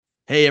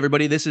Hey,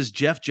 everybody, this is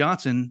Jeff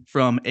Johnson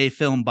from A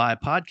Film By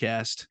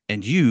Podcast,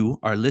 and you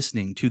are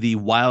listening to the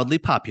wildly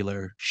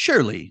popular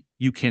Surely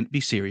You Can't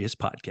Be Serious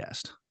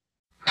podcast.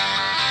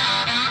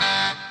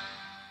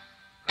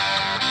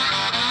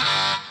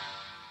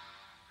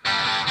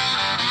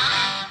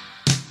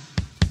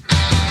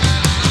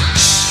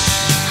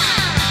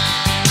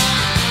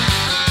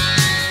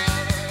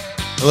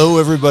 Hello,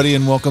 everybody,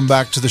 and welcome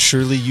back to the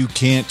Surely You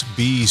Can't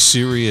Be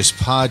Serious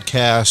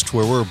podcast,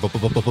 where we're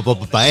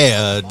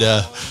bad.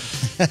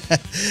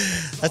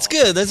 That's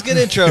good. That's a good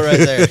intro right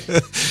there.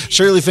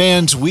 Shirley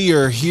fans, we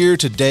are here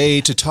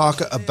today to talk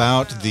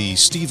about the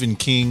Stephen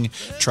King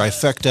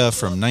trifecta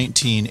from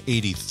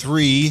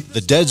 1983,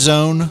 The Dead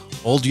Zone,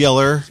 Old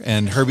Yeller,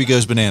 and Herbie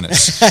Goes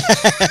Bananas.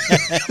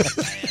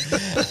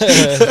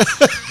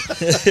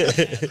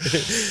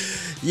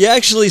 You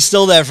actually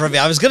stole that from me.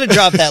 I was going to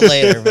drop that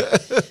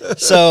later.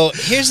 So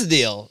here's the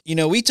deal. You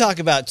know, we talk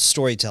about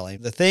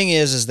storytelling. The thing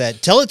is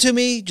that tell it to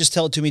me, just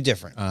tell it to me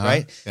different,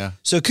 right? Yeah.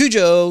 So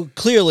Cujo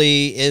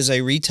clearly is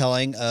a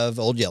retelling of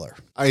Old Yeller.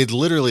 I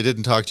literally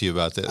didn't talk to you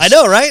about this. I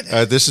know, right?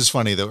 This is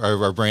funny that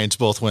our brains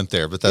both went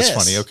there, but that's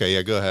funny. Okay,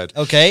 yeah, go ahead.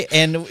 Okay,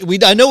 and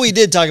I know we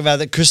did talk about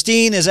that.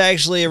 Christine is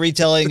actually a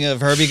retelling of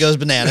Herbie Goes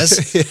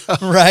Bananas, Yeah.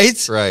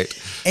 right?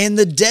 Right. And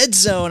The Dead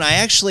Zone, I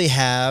actually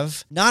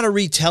have not a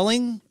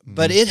retelling,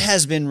 but it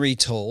has been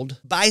retold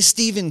by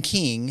Stephen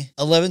King,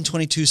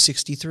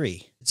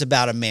 11/22/63. It's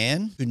about a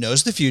man who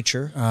knows the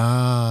future,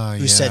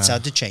 who sets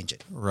out to change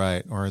it.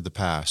 Right, or the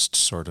past,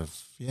 sort of.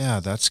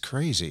 Yeah, that's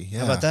crazy. Yeah.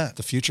 How about that?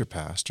 The future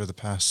past or the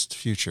past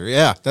future.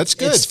 Yeah, that's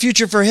good. It's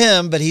future for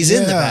him, but he's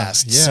in the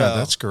past. Yeah, so.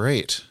 That's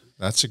great.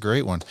 That's a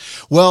great one.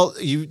 Well,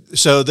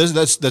 that's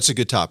a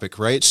good topic,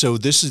 right? So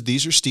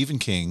these are Stephen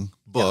King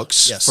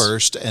books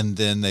first, and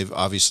then they've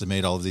obviously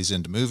made all of these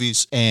into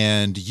movies.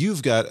 And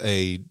you've got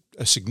a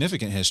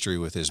significant history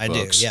with his books.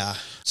 I do, yeah.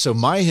 So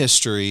my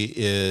history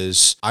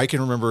is I can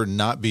remember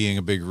not being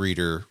a big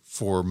reader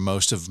for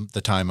most of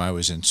the time I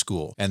was in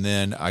school. And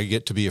then I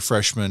get to be a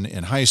freshman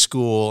in high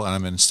school, and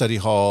I'm in study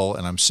hall,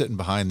 and I'm sitting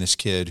behind this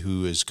kid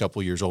who is a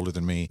couple years older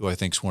than me, who I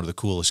think is one of the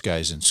coolest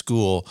guys in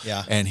school.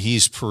 Yeah. And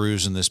he's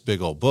perusing this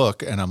big old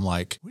book, and I'm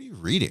like, what are you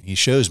reading? He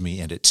shows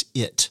me, and it's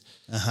It.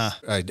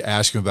 I'd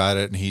ask him about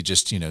it, and he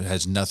just,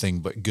 has nothing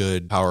but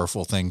good,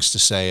 powerful things to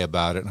say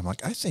about it. And I'm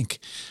like, I think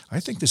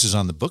this is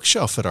on the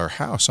bookshelf at our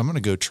house. I'm going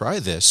to go try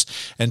this.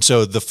 And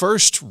so the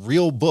first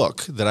real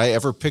book that I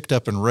ever picked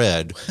up and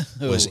read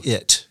was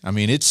It. I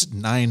mean, it's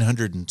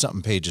 900 and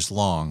something pages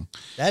long.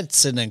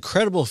 That's an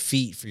incredible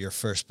feat for your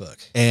first book.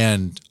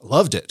 And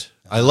loved it.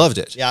 I loved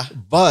it. Yeah.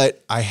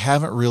 But I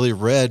haven't really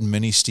read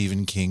many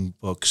Stephen King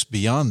books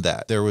beyond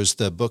that. There was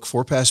the book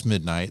 4 Past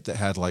Midnight that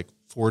had like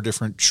 4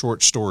 different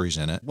short stories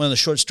in it. One of the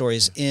short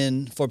stories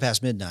in 4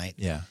 Past Midnight.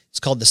 Yeah. It's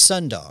called The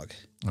Sundog.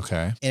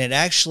 Okay. And it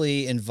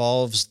actually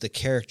involves the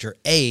character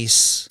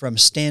Ace from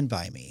Stand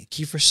By Me,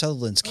 Kiefer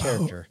Sutherland's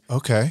character,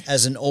 Okay.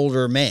 as an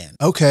older man.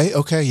 Okay.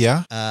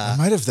 Yeah. I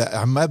might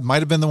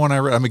have been the one I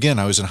read. Again,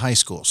 I was in high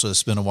school, so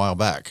it's been a while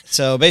back.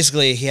 So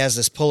basically, he has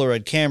this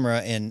Polaroid camera,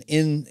 and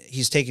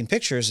he's taking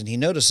pictures, and he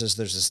notices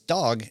there's this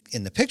dog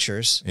in the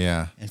pictures.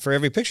 Yeah. And for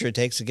every picture it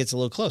takes, it gets a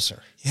little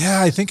closer.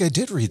 Yeah, I think I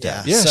did read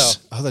that. Yeah, Yes.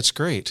 so- That's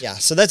great. Yeah,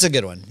 so that's a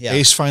good one. Yeah.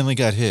 Ace finally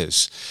got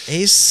his.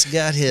 Ace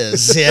got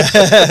his.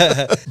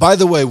 Yeah. By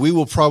the way, we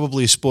will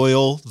probably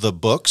spoil the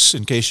books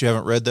in case you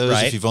haven't read those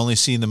Right. if you've only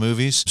seen the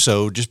movies.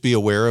 So just be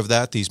aware of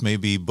that. These may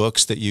be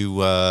books that you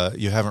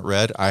haven't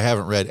read. I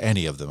haven't read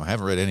any of them. I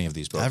haven't read any of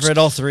these books. I've read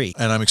all 3.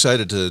 And I'm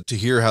excited to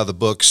hear how the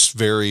books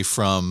vary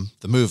from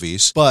the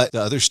movies. But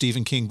the other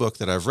Stephen King book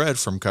that I've read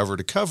from cover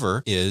to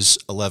cover is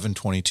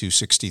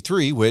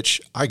 11/22/63,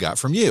 which I got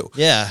from you.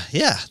 Yeah.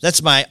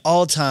 That's my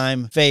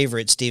all-time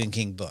favorite Stephen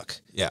King book.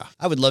 Yeah.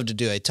 I would love to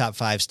do a top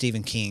 5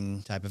 Stephen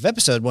King type of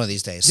episode one of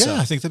these days. Yeah, So,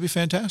 I think that'd be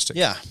fantastic.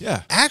 yeah.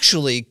 Yeah.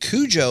 Actually,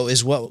 Cujo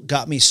is what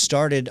got me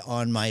started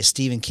on my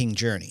Stephen King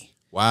journey.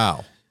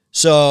 Wow.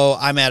 So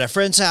I'm at a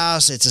friend's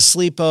house. It's a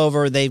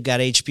sleepover. They've got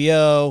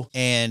HBO,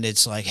 and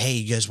it's like, hey,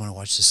 you guys want to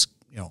watch this,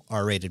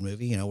 R-rated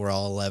movie? We're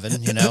all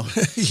 11,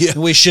 Yeah.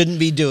 We shouldn't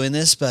be doing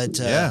this, but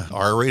Yeah.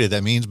 R-rated,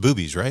 that means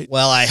boobies, right?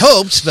 well, I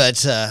hoped,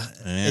 but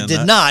it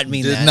did not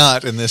mean that. Did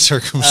not in this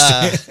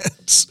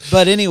circumstance.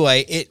 But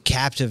anyway, it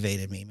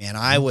captivated me, man.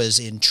 I was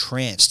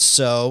entranced.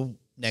 So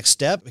next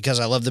step, because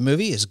I love the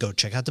movie, is go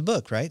check out the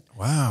book, right?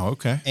 Wow,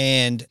 okay.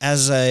 And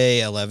as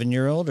a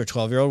 11-year-old or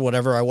 12-year-old,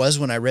 whatever I was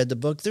when I read the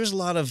book, there's a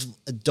lot of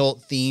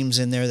adult themes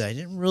in there that I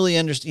didn't really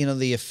understand,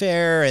 the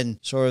affair and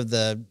sort of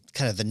the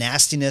kind of the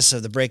nastiness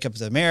of the breakup of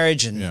the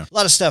marriage and a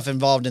lot of stuff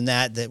involved in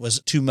that was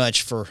too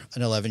much for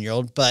an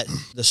 11-year-old. But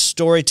the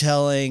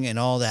storytelling and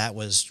all that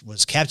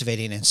was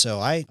captivating. And so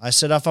I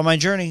set off on my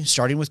journey,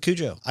 starting with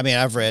Cujo. I mean,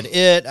 I've read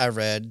it. I've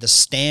read The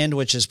Stand,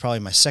 which is probably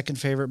my second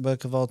favorite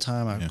book of all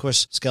time. Of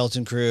course,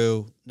 Skeleton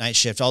Crew, Night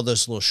Shift, all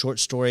those little short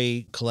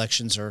story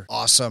collections are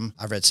awesome.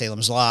 I've read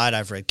Salem's Lot.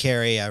 I've read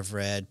Carrie. I've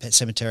read Pet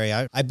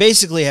Sematary. I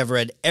basically have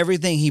read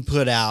everything he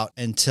put out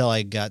until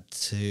I got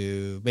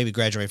to maybe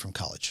graduate from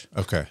college.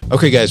 Okay.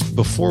 Okay, guys,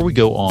 before we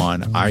go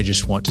on, I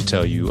just want to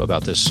tell you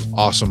about this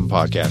awesome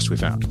podcast we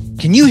found.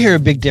 Can you hear a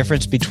big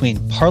difference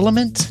between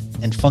Parliament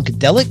and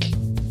Funkadelic?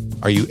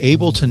 Are you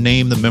able to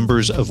name the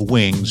members of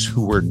Wings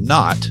who were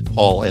not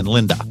Paul and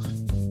Linda?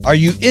 Are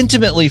you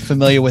intimately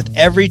familiar with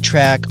every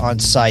track on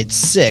side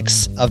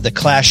 6 of The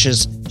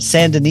Clash's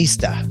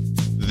Sandinista?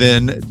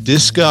 Then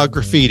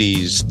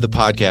Discographity's the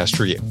podcast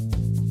for you.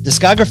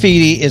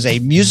 Discography is a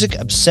music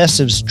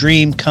obsessive's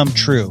dream come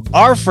true.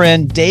 Our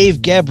friend Dave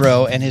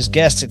Gebro and his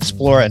guests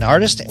explore an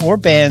artist or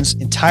band's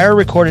entire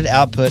recorded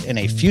output in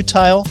a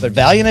futile but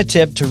valiant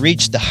attempt to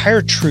reach the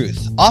higher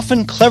truth,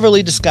 often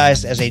cleverly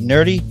disguised as a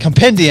nerdy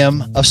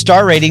compendium of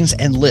star ratings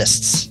and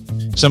lists.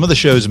 Some of the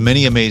show's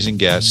many amazing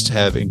guests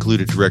have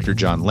included director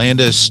John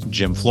Landis,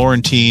 Jim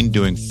Florentine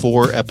doing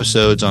 4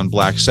 episodes on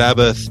Black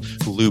Sabbath,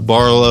 Lou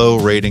Barlow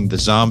rating The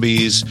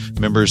Zombies,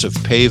 members of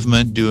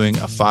Pavement doing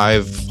a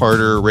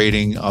 5-parter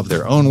rating of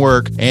their own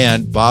work,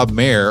 and Bob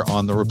Mayer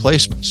on The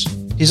Replacements.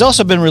 He's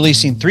also been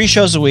releasing 3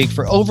 shows a week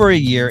for over a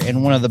year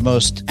in one of the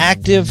most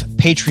active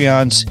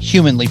Patreons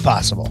humanly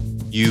possible.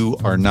 You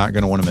are not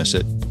going to want to miss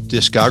it.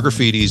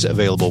 Discography is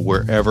available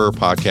wherever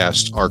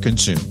podcasts are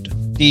consumed.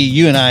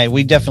 You and I,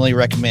 we definitely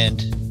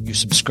recommend you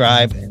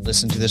subscribe and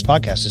listen to this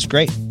podcast. It's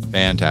great.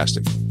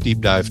 Fantastic. Deep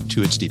dive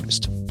to its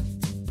deepest.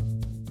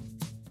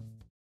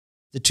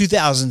 The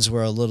 2000s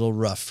were a little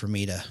rough for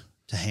me to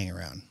hang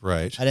around.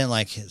 Right. I didn't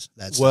like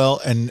that stuff.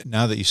 Well, and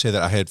now that you say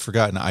that, I had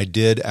forgotten.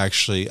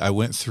 I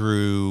went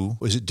through,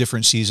 was it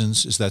Different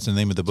Seasons? Is that the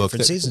name of the book?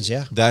 Different Seasons,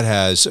 yeah. That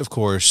has, of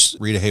course,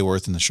 Rita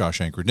Hayworth in The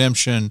Shawshank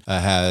Redemption,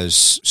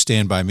 has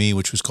Stand By Me,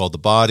 which was called The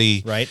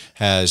Body. Right.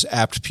 Has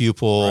Apt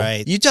Pupil.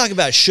 Right. You talk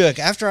about shook.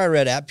 After I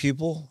read Apt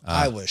Pupil,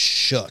 I was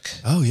shook.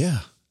 Oh, yeah.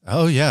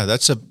 Oh yeah,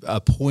 that's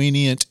a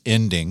poignant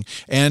ending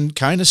and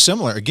kind of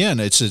similar. Again,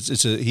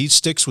 he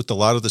sticks with a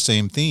lot of the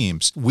same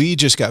themes. We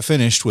just got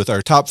finished with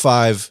our top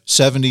 5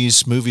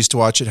 70s movies to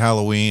watch at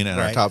Halloween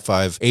and our top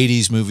 5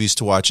 80s movies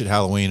to watch at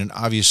Halloween, and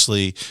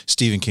obviously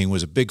Stephen King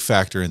was a big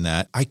factor in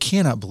that. I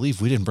cannot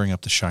believe we didn't bring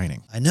up The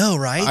Shining. I know,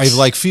 right?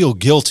 I feel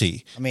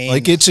guilty. I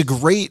mean, it's a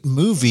great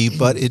movie,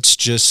 but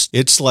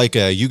it's like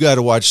you got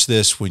to watch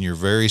this when you're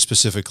very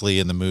specifically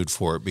in the mood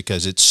for it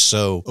because it's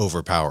so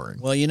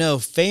overpowering. Well,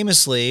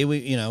 famously,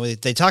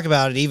 they talk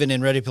about it even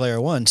in Ready Player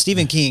One.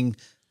 Stephen King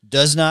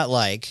does not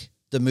like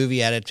the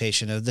movie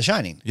adaptation of The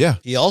Shining. Yeah.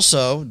 He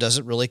also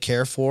doesn't really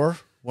care for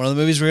one of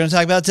the movies we're going to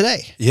talk about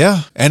today.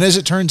 Yeah. And as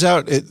it turns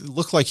out, it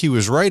looked like he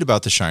was right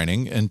about The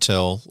Shining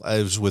until,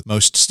 as with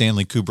most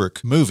Stanley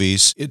Kubrick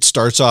movies, it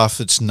starts off,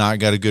 it's not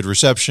got a good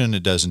reception.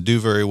 It doesn't do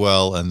very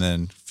well. And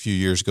then few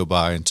years go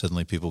by and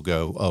suddenly people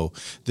go, oh,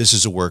 this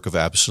is a work of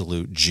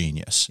absolute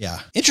genius.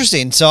 Yeah.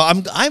 Interesting. So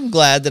I'm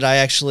glad that I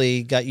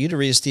actually got you to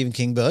read a Stephen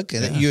King book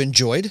and that you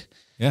enjoyed.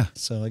 Yeah.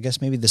 So I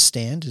guess maybe The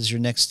Stand is your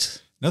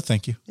next. No,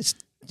 thank you. It's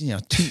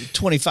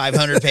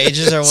 2,500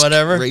 pages or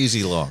whatever.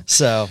 Crazy long.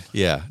 So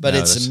yeah, but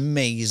it's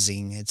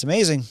amazing. It's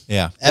amazing.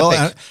 Yeah. Epic.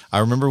 Well, I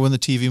remember when the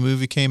TV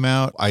movie came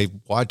out, I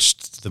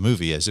watched the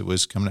movie as it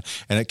was coming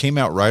out, and it came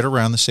out right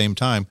around the same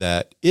time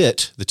that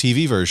the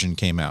TV version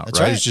came out. That's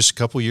right? right. It was just a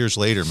couple years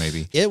later,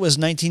 maybe. It was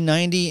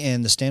 1990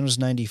 and The Stand was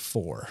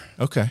 94.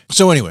 Okay.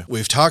 So anyway,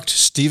 we've talked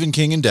Stephen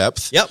King in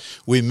depth. Yep.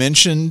 We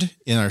mentioned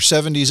in our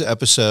 70s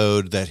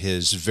episode that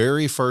his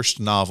very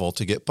first novel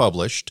to get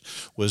published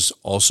was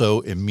also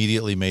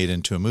immediately made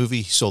into a movie.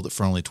 He sold it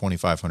for only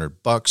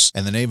 $2,500,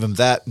 and the name of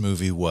that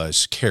movie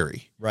was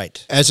Carrie.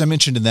 Right. As I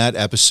mentioned in that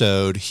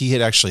episode, he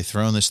had actually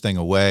thrown this thing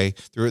away,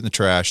 threw it in the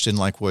trash, didn't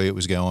like the way it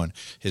was going.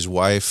 His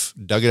wife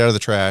dug it out of the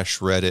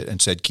trash, read it,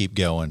 and said, keep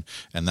going.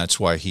 And that's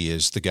why he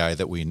is the guy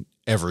that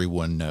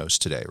everyone knows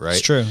today, right?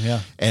 It's true,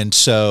 yeah. And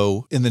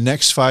so in the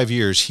next 5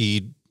 years,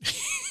 he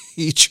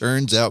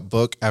churns out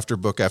book after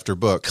book after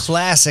book.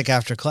 Classic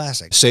after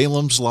classic.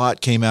 Salem's Lot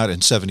came out in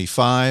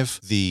 75.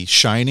 The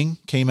Shining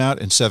came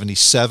out in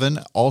 77.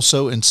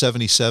 Also in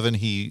 77,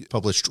 he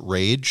published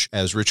Rage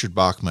as Richard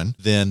Bachman.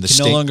 Then You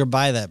can no longer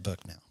buy that book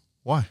now.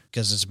 Why?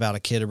 Because it's about a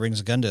kid who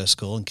brings a gun to a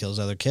school and kills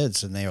other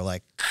kids. And they are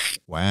like,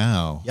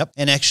 wow. Yep.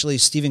 And actually,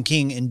 Stephen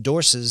King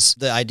endorses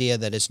the idea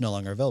that it's no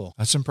longer available.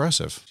 That's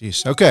impressive.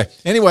 Jeez. Okay.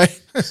 Anyway,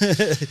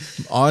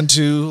 on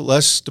to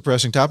less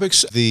depressing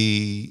topics.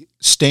 The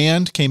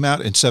Stand came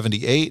out in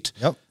 78.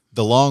 Yep.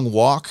 The Long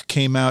Walk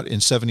came out in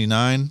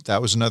 79.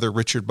 That was another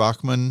Richard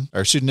Bachman,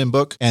 or pseudonym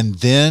book. And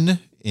then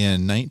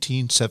in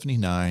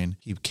 1979,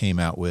 he came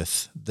out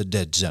with The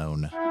Dead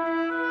Zone.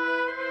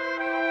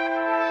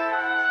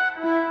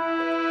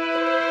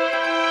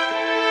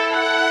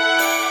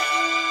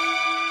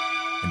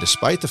 And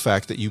despite the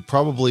fact that you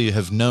probably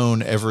have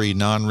known every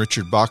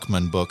non-Richard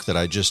Bachman book that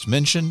I just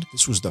mentioned,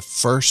 this was the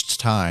first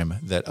time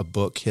that a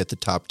book hit the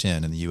top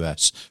 10 in the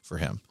U.S. for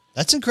him.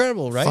 That's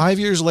incredible, right? 5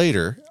 years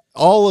later,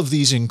 all of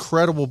these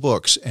incredible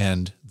books,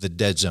 and The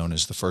Dead Zone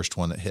is the first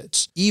one that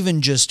hits.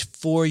 Even just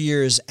 4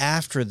 years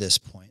after this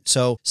point.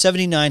 So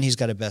 79, he's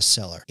got a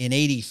bestseller. In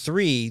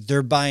 83,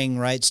 they're buying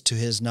rights to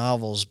his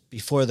novels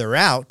before they're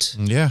out.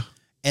 Yeah.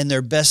 And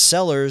they're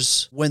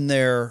bestsellers when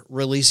they're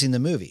releasing the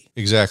movie.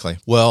 Exactly.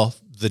 Well,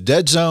 The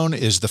Dead Zone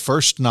is the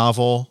first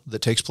novel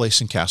that takes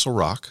place in Castle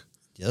Rock.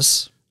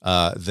 Yes.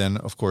 Then,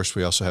 of course,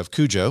 we also have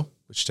Cujo,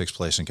 which takes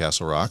place in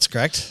Castle Rock. That's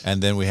correct.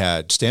 And then we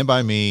had Stand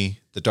By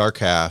Me, The Dark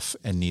Half,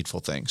 and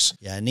Needful Things.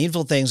 Yeah,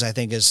 Needful Things, I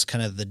think, is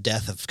kind of the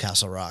death of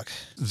Castle Rock.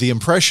 The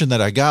impression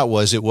that I got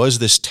was it was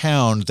this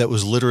town that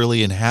was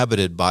literally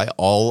inhabited by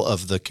all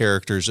of the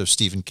characters of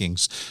Stephen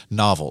King's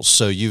novels.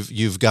 So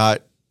you've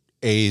got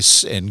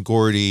Ace and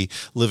Gordy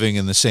living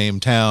in the same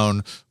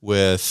town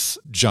with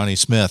Johnny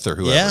Smith or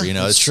whoever. Yeah, you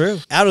know, it's true.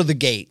 Out of the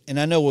gate, and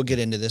I know we'll get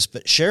into this,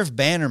 but Sheriff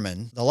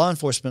Bannerman, the law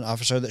enforcement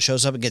officer that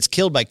shows up and gets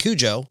killed by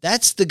Cujo,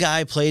 that's the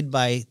guy played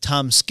by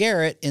Tom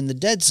Skerritt in The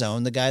Dead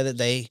Zone, the guy that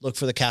they look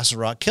for the Castle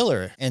Rock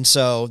killer. And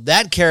so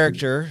that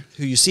character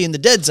who you see in The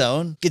Dead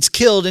Zone gets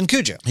killed in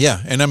Cujo.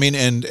 Yeah, and I mean,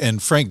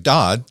 and Frank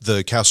Dodd,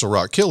 the Castle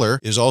Rock killer,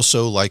 is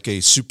also like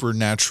a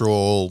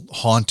supernatural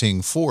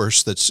haunting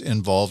force that's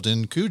involved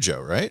in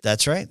Cujo, right?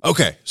 That's right.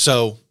 Okay,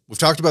 so we've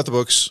talked about the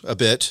books a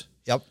bit.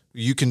 Yep.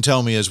 You can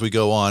tell me as we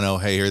go on, oh,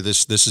 hey, here,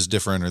 this is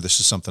different or this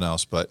is something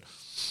else, but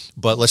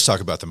let's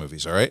talk about the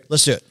movies, all right?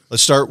 Let's do it.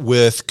 Let's start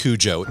with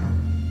Cujo.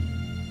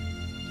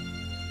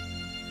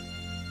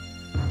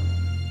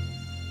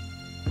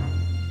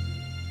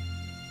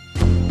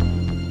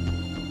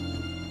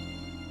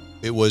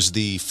 It was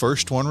the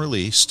first one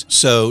released.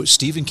 So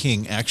Stephen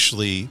King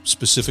actually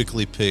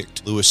specifically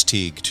picked Louis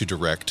Teague to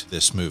direct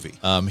this movie.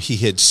 He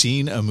had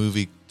seen a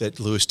movie that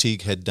Louis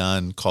Teague had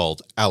done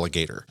called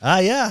Alligator.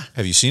 Yeah.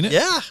 Have you seen it?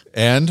 Yeah.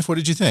 And what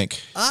did you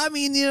think? I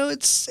mean, you know,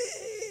 it's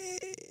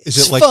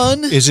like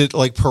fun. Is it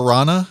like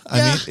Piranha? I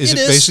Yeah, mean, is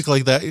it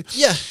basically like that?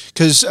 Yeah.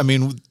 Because, I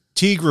mean,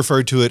 Teague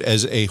referred to it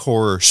as a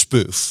horror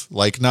spoof,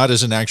 like not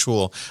as an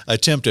actual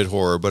attempt at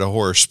horror, but a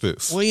horror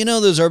spoof. Well, you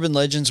know those urban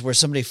legends where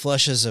somebody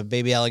flushes a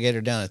baby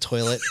alligator down a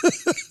toilet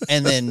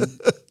and then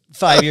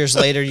 5 years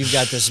later, you've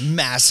got this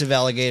massive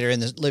alligator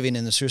living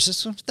in the sewer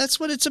system. That's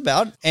what it's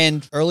about.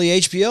 And early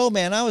HBO,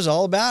 man, I was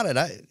all about it.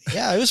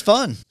 It was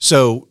fun.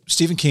 So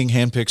Stephen King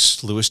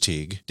handpicks Louis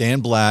Teague.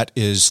 Dan Blatt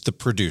is the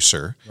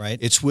producer. Right.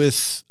 It's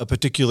with a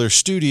particular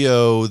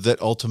studio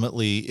that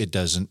ultimately it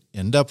doesn't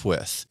end up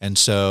with. And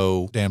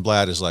so Dan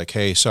Blatt is like,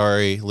 hey,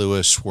 sorry,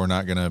 Louis, we're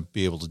not going to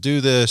be able to do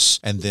this.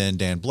 And then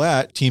Dan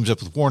Blatt teams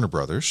up with Warner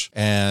Brothers.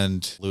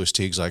 And Louis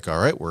Teague's like, all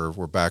right,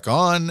 we're back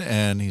on.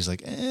 And he's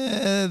like,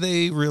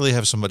 they really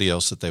have somebody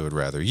else that they would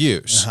rather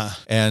use.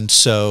 And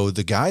so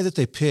the guy that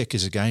they pick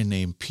is a guy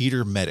named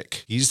Peter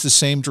Medic. He's the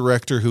same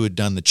director who had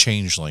done The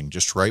Changeling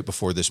just right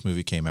before this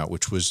movie came out,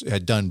 which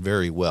had done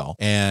very well.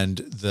 And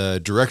the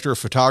director of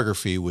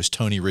photography was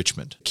Tony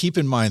Richmond. Keep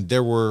in mind,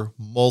 there were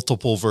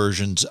multiple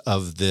versions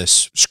of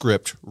this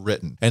script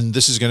written. And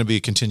this is going to be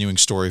a continuing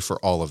story for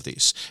all of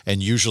these.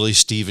 And usually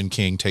Stephen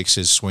King takes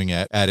his swing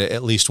at it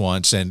at least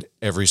once, and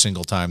every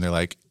single time they're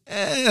like,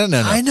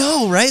 no. I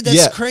know, right?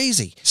 That's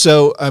crazy.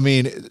 So, I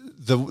mean,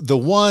 the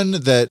one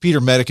that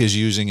Peter Medic is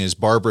using is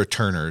Barbara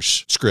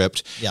Turner's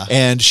script. Yeah.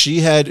 And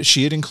she had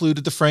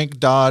included the Frank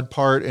Dodd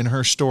part in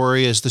her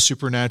story as the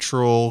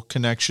supernatural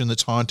connection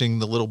that's haunting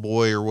the little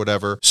boy or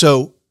whatever.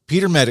 So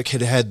Peter Medic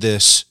had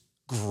this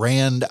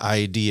grand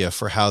idea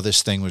for how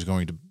this thing was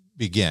going to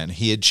begin.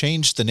 He had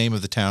changed the name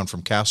of the town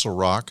from Castle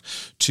Rock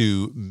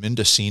to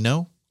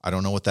Mendocino. I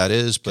don't know what that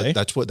is, but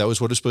that was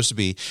what it was supposed to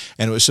be.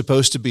 And it was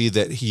supposed to be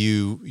that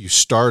you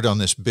start on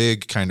this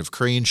big kind of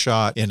crane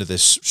shot into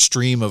this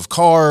stream of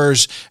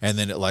cars, and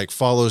then it like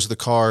follows the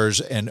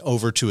cars and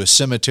over to a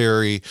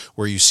cemetery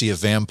where you see a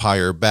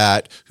vampire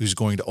bat who's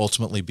going to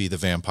ultimately be the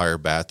vampire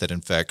bat that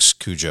infects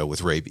Cujo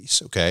with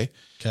rabies. Okay.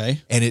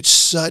 And it's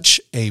such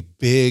a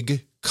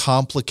big,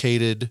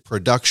 complicated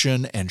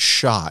production and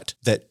shot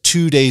that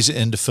 2 days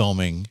into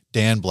filming,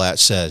 Dan Blatt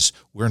says,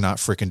 we're not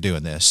freaking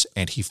doing this.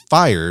 And he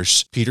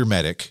fires Peter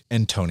Medic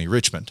and Tony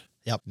Richmond.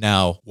 Yep.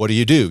 Now, what do?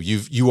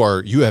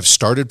 You have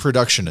started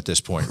production at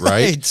this point,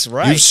 right?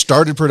 Right. You've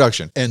started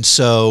production. And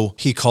so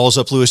he calls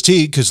up Louis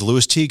Teague because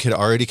Louis Teague had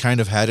already kind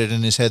of had it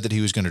in his head that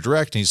he was going to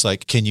direct. And he's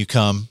like, can you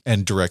come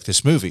and direct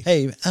this movie?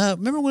 Hey,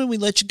 remember when we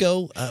let you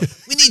go?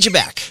 We need you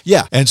back.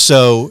 Yeah. And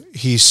so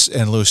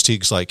and Louis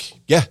Teague's like,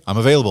 yeah, I'm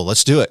available.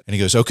 Let's do it. And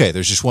he goes, okay,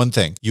 there's just one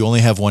thing. You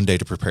only have 1 day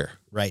to prepare.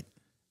 Right.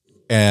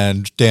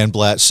 And Dan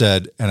Blatt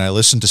said, and I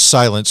listened to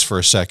silence for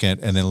a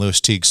second. And then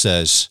Louis Teague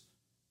says,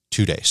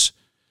 2 days.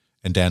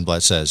 And Dan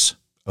Blatt says,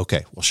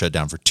 okay, we'll shut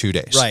down for 2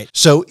 days. Right.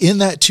 So in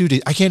that 2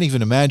 days, I can't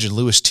even imagine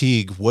Louis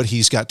Teague, what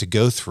he's got to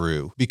go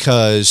through,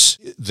 because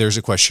there's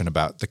a question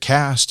about the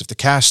cast, if the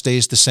cast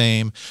stays the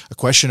same, a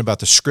question about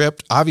the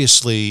script.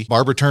 Obviously,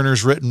 Barbara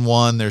Turner's written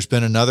one. There's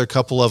been another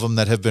couple of them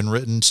that have been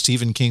written.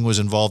 Stephen King was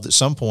involved at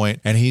some point,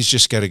 and he's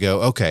just got to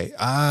go, okay,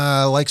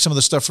 I like some of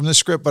the stuff from this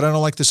script, but I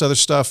don't like this other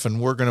stuff, and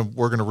we're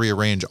gonna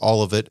rearrange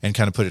all of it and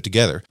kind of put it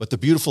together. But the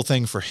beautiful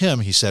thing for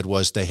him, he said,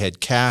 was they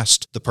had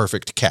cast the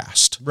perfect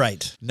cast.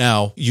 Right.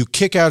 Now, you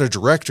kick out a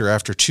director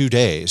after 2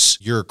 days,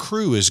 your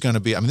crew is going to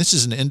be, I mean, this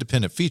is an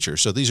independent feature,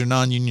 so these are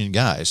non-union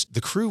guys.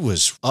 The crew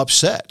was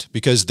upset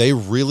because they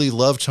really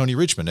loved Tony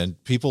Richmond,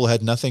 and people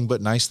had nothing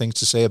but nice things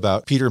to say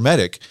about Peter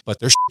Medic, but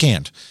they're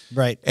canned.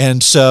 Right.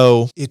 And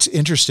so it's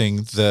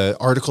interesting, the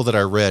article that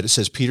I read, it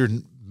says Peter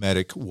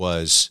medic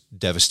was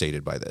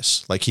devastated by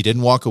this. Like, he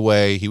didn't walk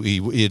away. He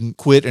didn't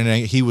quit. And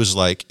he was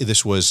like,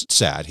 this was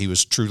sad. He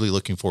was truly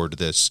looking forward to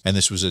this. And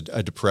this was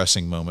a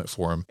depressing moment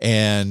for him.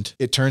 And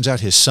it turns out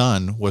his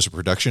son was a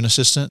production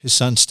assistant. His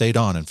son stayed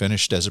on and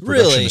finished as a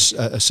production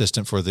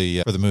assistant for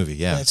the movie.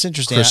 Yeah. That's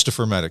interesting.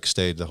 Christopher Medic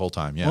stayed the whole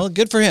time. Yeah. Well,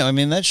 good for him. I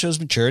mean, that shows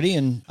maturity.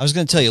 And I was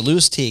going to tell you,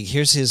 Louis Teague,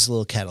 here's his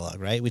little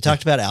catalog, right? We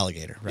talked about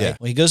Alligator, right? Yeah.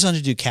 Well, he goes on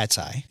to do Cat's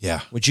Eye.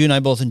 Yeah. Which you and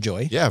I both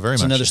enjoy. Yeah, very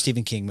it's much. Another so.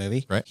 Stephen King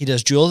movie. Right. He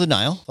does Jewel of the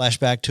Nile,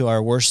 flashback to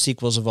our worst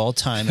sequels of all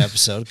time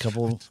episode.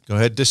 Go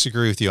ahead,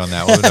 disagree with you on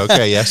that one.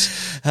 Okay,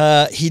 yes.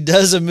 He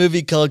does a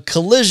movie called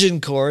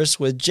Collision Course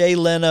with Jay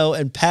Leno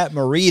and Pat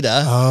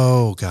Morita.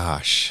 Oh,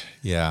 gosh.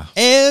 Yeah.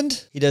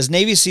 And he does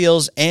Navy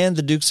SEALs and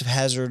the Dukes of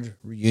Hazzard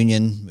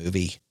reunion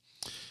movie.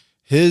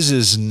 His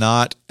is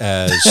not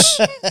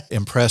as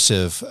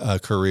impressive a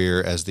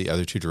career as the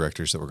other two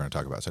directors that we're going to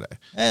talk about today.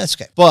 That's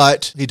okay.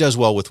 But he does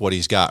well with what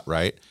he's got,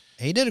 right?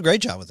 He did a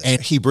great job with it.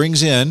 And he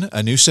brings in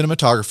a new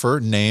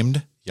cinematographer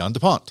named Jan de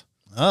Pont.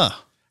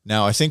 Ah.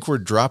 Now, I think we're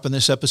dropping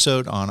this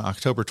episode on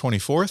October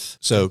 24th.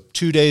 So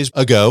 2 days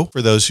ago,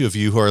 for those of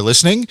you who are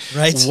listening,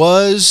 right,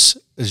 was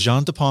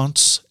Jan de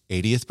Pont's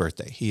 80th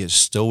birthday. He is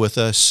still with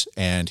us,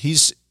 and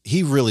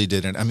he really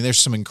didn't. I mean, there's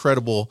some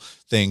incredible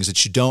things that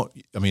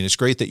it's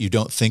great that you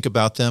don't think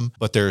about them,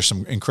 but there are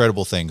some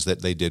incredible things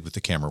that they did with the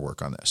camera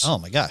work on this. Oh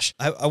my gosh.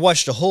 I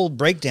watched a whole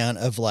breakdown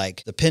of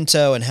like the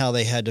Pinto and how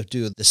they had to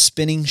do the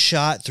spinning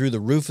shot through the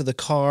roof of the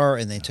car,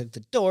 and they took the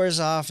doors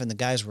off and the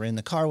guys were in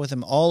the car with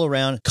him, all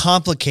around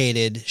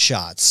complicated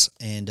shots.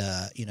 And,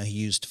 he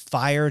used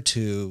fire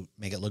to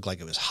make it look like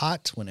it was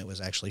hot when it was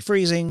actually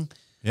freezing.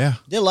 Yeah.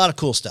 Did a lot of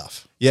cool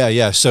stuff.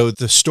 Yeah. So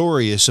the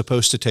story is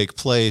supposed to take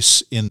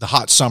place in the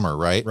hot summer,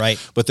 right? Right.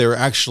 But they were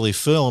actually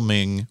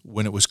filming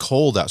when it was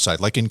cold outside,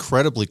 like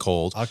incredibly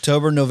cold.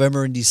 October,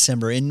 November, and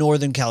December in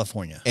Northern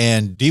California.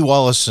 And Dee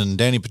Wallace and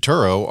Danny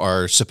Piturro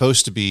are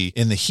supposed to be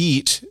in the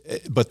heat,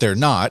 but they're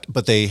not.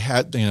 But they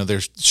had, they're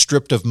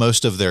stripped of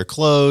most of their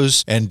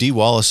clothes. And Dee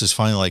Wallace is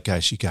finally like,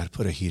 guys, you got to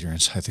put a heater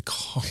inside the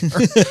car.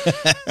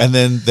 And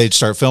then they'd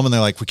start filming.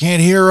 They're like, we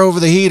can't hear over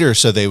the heater.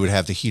 So they would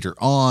have the heater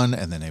on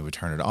and then they would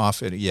turn it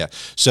off. And yeah.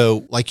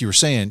 So like you were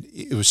saying,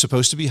 it was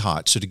supposed to be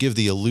hot. So to give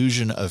the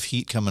illusion of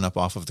heat coming up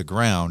off of the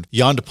ground,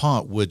 Jan de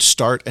Pont would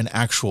start an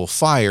actual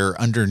fire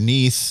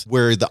underneath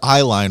where the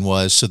eye line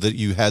was so that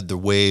you had the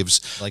waves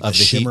like of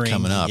the heat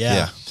coming up.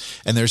 Yeah.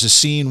 And there's a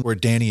scene where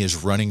Danny is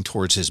running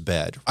towards his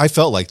bed. I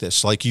felt like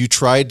this, like you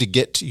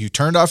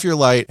turned off your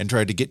light and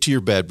tried to get to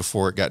your bed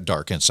before it got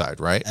dark inside,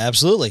 right?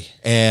 Absolutely.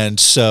 And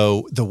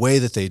so the way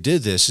that they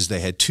did this is they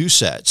had two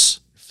sets.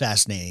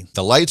 Fascinating.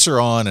 The lights are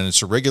on and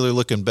it's a regular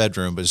looking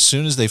bedroom, but as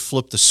soon as they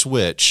flip the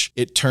switch,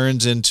 it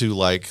turns into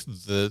like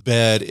the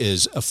bed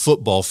is a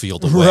football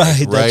field away.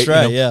 Right, that's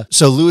right, yeah.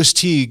 So Louis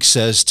Teague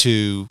says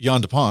to Jan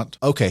de Pont,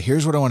 okay,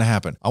 here's what I want to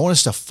happen. I want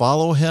us to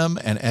follow him,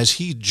 and as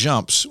he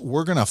jumps,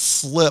 we're going to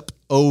flip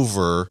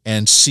over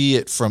and see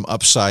it from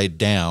upside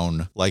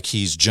down, like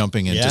he's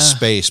jumping into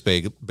space,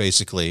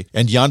 basically.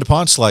 And Jan de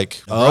Pont's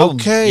like,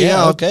 okay.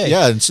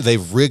 Yeah. And so they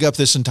rig up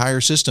this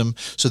entire system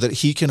so that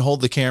he can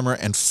hold the camera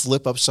and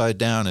flip upside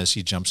down as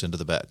he jumps into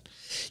the bed.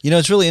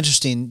 It's really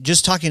interesting.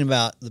 Just talking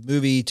about the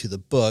movie to the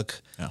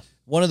book. Yeah.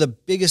 One of the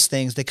biggest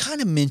things, they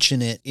kind of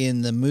mention it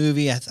in the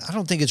movie. I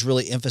don't think it's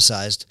really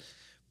emphasized.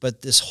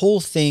 But this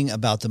whole thing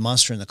about the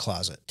monster in the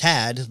closet.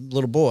 Tad,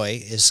 little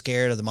boy, is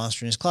scared of the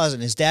monster in his closet.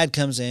 And his dad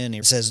comes in and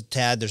he says,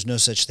 Tad, there's no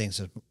such thing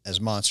as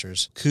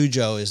monsters.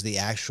 Cujo is the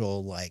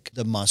actual,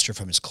 the monster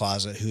from his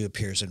closet who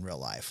appears in real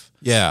life.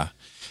 Yeah.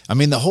 I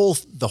mean, the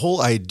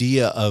whole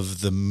idea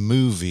of the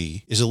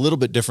movie is a little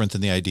bit different than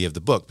the idea of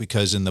the book,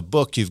 because in the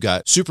book, you've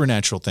got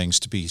supernatural things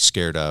to be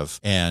scared of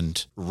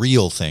and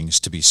real things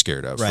to be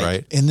scared of,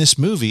 right? In this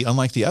movie,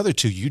 unlike the other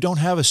two, you don't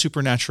have a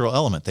supernatural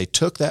element. They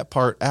took that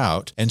part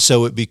out, and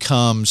so it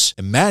becomes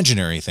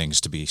imaginary things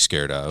to be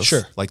scared of,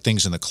 like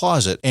things in the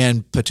closet,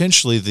 and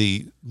potentially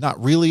the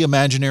not really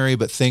imaginary,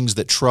 but things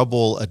that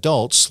trouble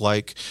adults,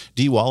 like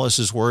Dee Wallace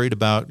is worried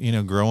about,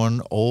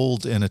 growing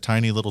old in a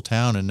tiny little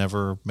town and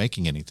never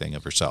making anything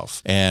of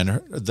herself. And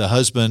the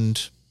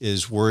husband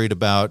is worried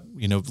about,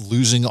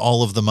 losing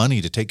all of the money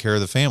to take care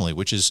of the family,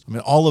 which is,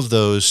 all of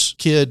those,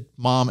 kid,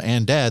 mom,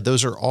 and dad,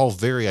 those are all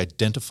very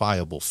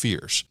identifiable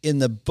fears. In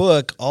the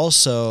book,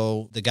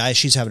 also, the guy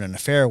she's having an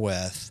affair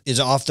with is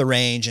off the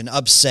range and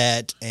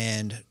upset,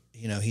 and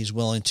he's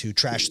willing to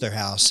trash their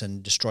house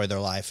and destroy their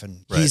life,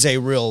 and he's a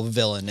real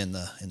villain in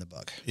the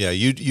book. Yeah,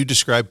 you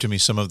described to me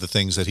some of the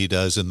things that he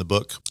does in the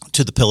book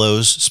to the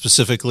pillows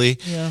specifically.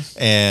 Yeah,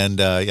 and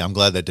I'm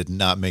glad that did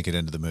not make it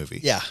into the movie.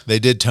 Yeah, they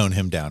did tone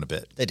him down a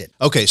bit. They did.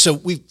 Okay, so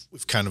we've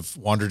kind of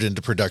wandered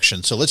into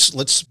production. So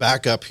let's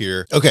back up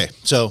here. Okay,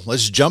 so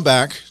let's jump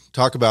back.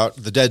 Talk about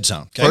The Dead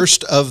Zone. Okay.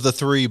 First of the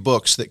 3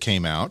 books that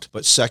came out,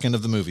 but second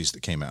of the movies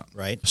that came out.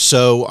 Right.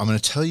 So I'm going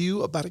to tell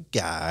you about a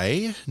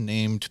guy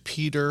named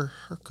Peter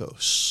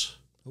Hurkos.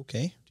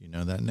 Okay. Do you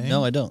know that name?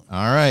 No, I don't.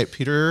 All right.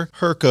 Peter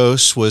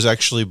Herkos was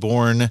actually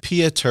born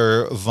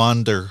Pieter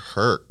van der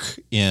Herk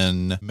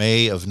in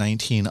May of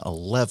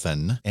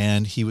 1911,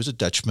 and he was a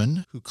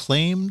Dutchman who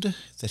claimed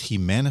that he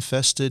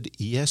manifested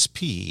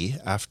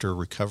ESP after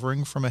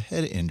recovering from a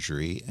head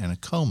injury and a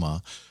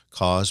coma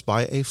caused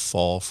by a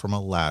fall from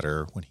a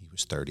ladder when he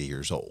was 30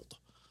 years old.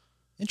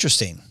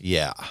 Interesting.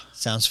 Yeah.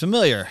 Sounds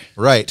familiar.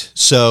 Right.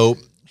 So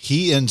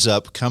he ends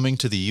up coming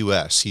to the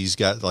U.S. He's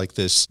got like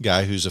this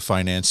guy who's a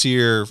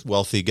financier,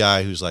 wealthy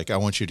guy who's like, I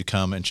want you to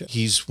come. And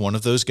he's one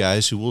of those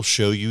guys who will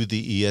show you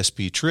the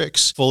ESP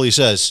tricks. Fully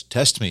says,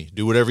 test me,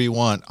 do whatever you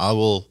want. I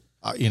will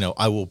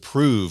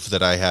prove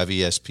that I have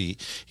ESP.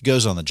 He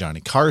goes on the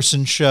Johnny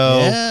Carson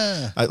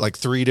show like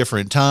 3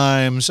 different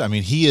times. I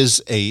mean, he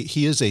is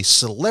a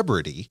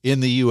celebrity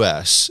in the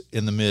U.S.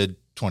 in the mid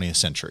 20th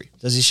century.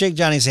 Does he shake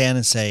Johnny's hand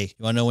and say,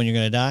 you want to know when you're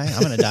going to die?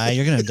 I'm going to die.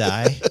 You're going to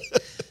die.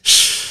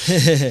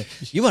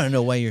 You want to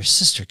know why your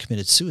sister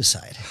committed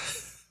suicide? I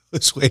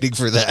was waiting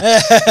for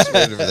that.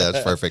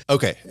 That's perfect.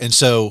 Okay. And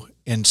so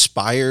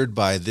inspired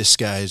by this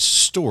guy's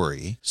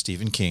story,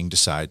 Stephen King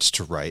decides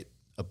to write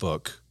a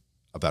book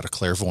about a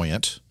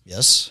clairvoyant.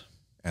 Yes.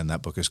 And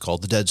that book is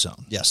called The Dead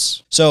Zone.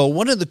 Yes. So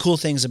one of the cool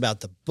things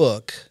about the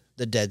book,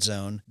 The Dead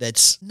Zone,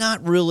 that's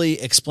not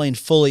really explained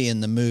fully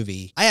in the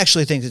movie, I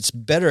actually think it's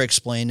better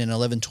explained in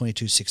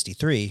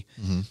 11/22/63,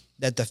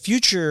 that the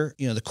future,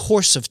 the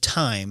course of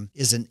time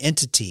is an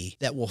entity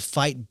that will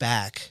fight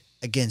back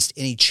against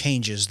any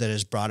changes that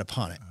is brought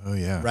upon it. Oh,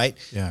 yeah. Right?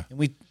 Yeah. And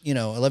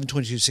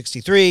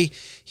 11/22/63,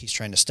 he's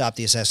trying to stop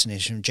the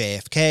assassination of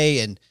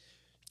JFK, and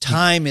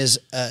time is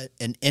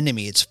an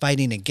enemy. It's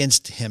fighting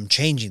against him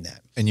changing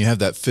that. And you have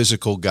that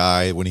physical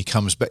guy when he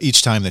comes back,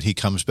 each time that he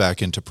comes back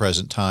into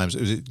present times,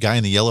 is it guy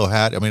in the yellow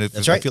hat? I mean,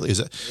 that's right. Is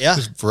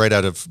that right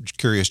out of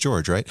Curious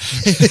George, right?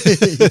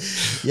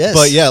 Yes.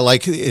 But yeah,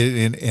 like,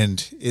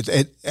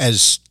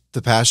 as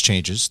the past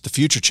changes, the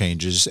future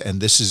changes, and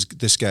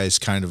this guy's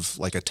kind of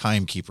like a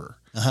timekeeper.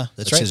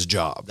 That's right. His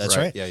job. That's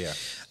right. Yeah.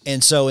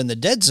 And so in the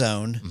Dead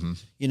Zone,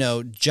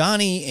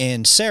 Johnny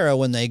and Sarah,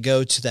 when they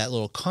go to that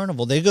little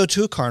carnival, they go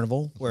to a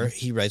carnival where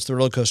he rides the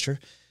roller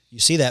coaster. You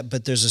see that,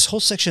 but there's this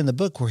whole section in the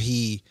book where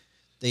he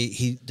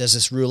does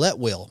this roulette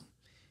wheel,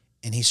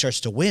 and he starts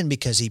to win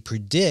because he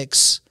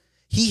predicts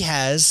he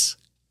has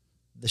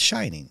The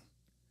Shining,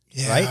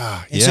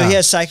 right? And so he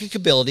has psychic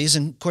abilities,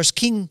 and of course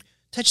King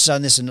touches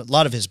on this in a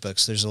lot of his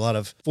books. There's a lot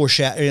of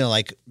foreshadowing,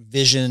 like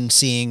vision,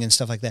 seeing, and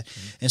stuff like that.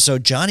 And so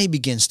Johnny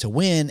begins to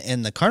win,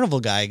 and the carnival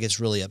guy gets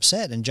really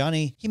upset. And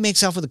Johnny, he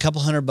makes off with a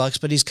couple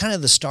 $100, but he's kind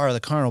of the star of the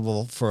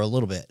carnival for a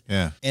little bit.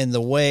 Yeah. And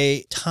the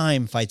way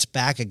time fights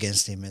back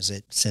against him is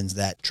it sends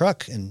that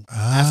truck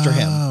after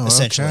him,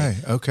 essentially.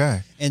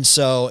 Okay. And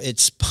so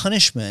it's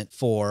punishment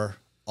for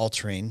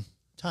altering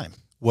time.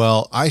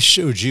 Well, I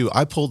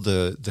pulled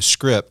the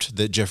script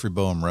that Jeffrey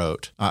Boehm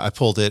wrote. I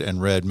pulled it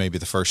and read maybe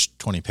the first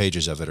 20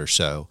 pages of it or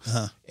so.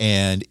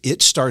 And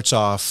it starts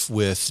off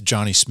with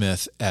Johnny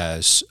Smith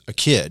as a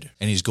kid,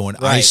 and he's going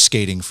ice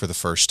skating for the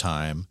first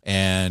time.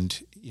 And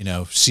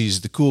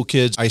sees the cool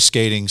kids ice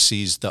skating,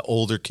 sees the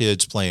older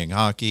kids playing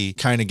hockey,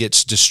 kind of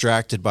gets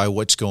distracted by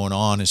what's going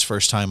on his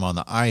first time on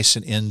the ice,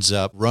 and ends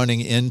up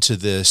running into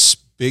this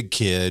big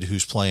kid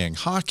who's playing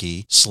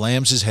hockey,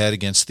 slams his head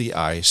against the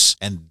ice,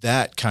 and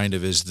that kind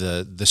of is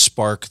the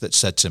spark that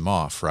sets him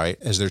off, right?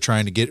 As they're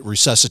trying to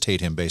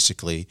resuscitate him,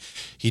 basically,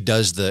 he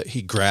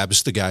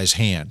grabs the guy's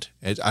hand.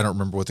 I don't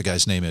remember what the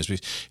guy's name is,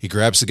 but he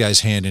grabs the guy's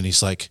hand and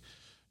he's like,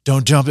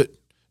 don't jump it,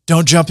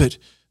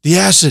 the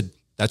acid.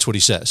 That's what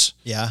he says.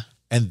 Yeah.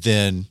 And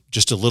then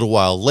just a little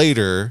while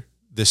later,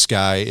 this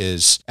guy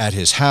is at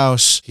his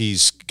house.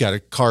 He's got a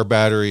car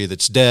battery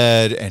that's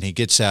dead, and he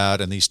gets out,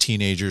 and these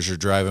teenagers are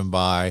driving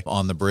by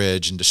on the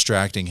bridge and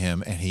distracting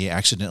him, and he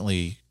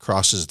accidentally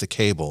crosses the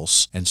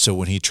cables. And so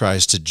when he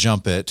tries to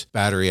jump it,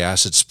 battery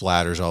acid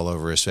splatters all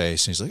over his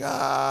face, and he's like,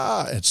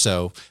 ah. And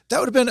so that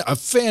would have been a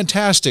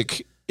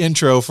fantastic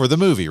intro for the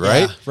movie,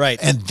 right? Yeah, right.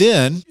 And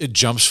then it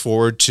jumps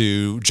forward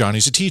to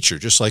Johnny's a teacher,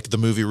 just like the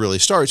movie really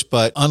starts.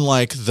 But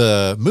unlike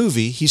the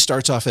movie, he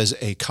starts off as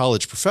a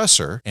college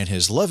professor, and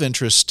his love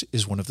interest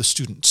is one of the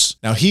students.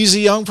 Now, he's a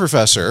young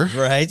professor,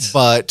 right?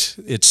 But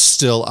it's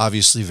still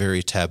obviously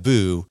very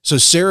taboo. So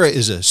Sarah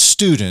is a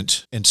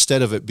student,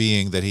 instead of it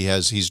being that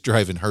he's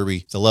driving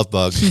Herbie the love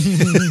bug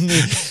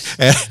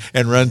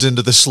and runs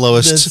into the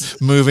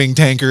slowest moving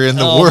tanker in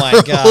the world. Oh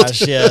my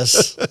gosh,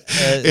 yes.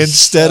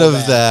 Instead of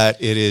that,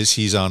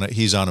 he's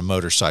on a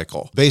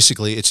motorcycle.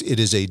 Basically, it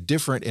is a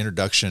different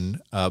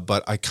introduction,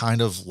 but I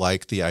kind of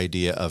like the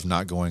idea of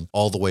not going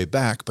all the way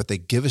back, but they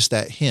give us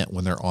that hint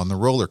when they're on the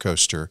roller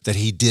coaster that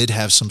he did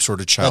have some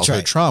sort of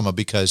childhood trauma,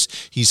 because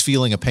he's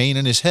feeling a pain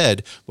in his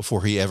head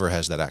before he ever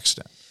has that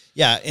accident.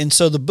 Yeah, and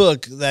so the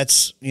book,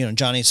 that's,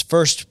 Johnny's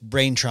first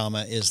brain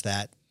trauma is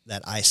that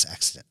ice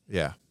accident.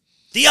 Yeah.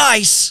 The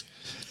ice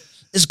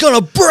is going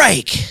to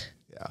break.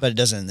 But it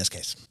doesn't in this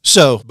case.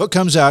 So, book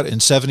comes out in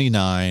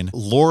 1979.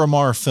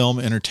 Lorimar Film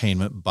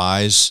Entertainment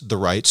buys the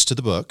rights to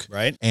the book.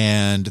 Right.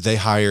 And they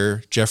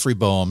hire Jeffrey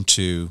Boehm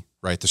to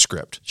write the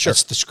script. Sure.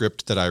 That's the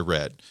script that I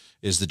read,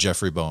 is the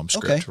Jeffrey Boehm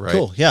script, right?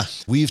 Cool. Yeah.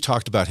 We've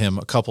talked about him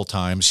a couple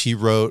times. He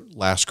wrote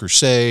Last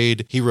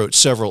Crusade. He wrote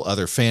several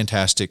other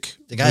fantastic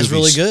The guy's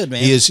movies. really good,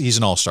 man. He's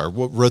an all-star.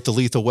 Wrote The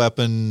Lethal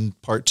Weapon,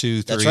 Part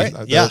 2, 3. That's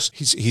right. Yeah.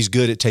 He's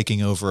good at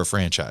taking over a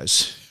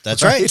franchise.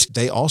 That's right.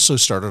 They also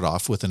started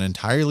off with an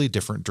entirely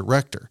different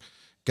director,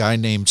 guy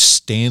named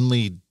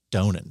Stanley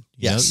Donen.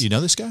 You know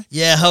this guy?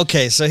 Yeah,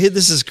 okay. So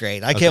this is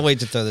great. I can't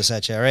wait to throw this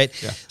at you, all right?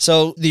 Yeah.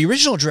 So the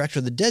original director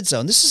of The Dead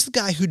Zone, this is the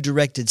guy who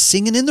directed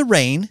Singing in the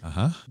Rain,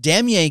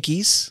 Damn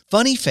Yankees,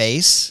 Funny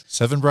Face.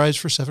 7 Brides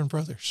for Seven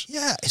Brothers.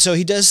 Yeah. So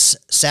he does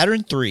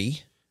Saturn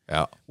III,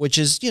 Yeah. which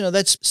is,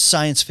 that's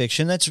science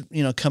fiction. That's,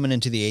 coming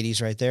into the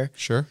 80s right there.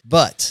 Sure.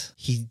 But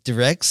he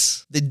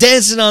directs the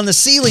Dancing on the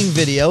Ceiling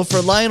video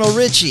for Lionel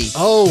Richie.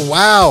 Oh,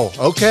 wow.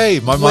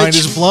 Okay. My mind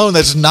is blown.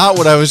 That's not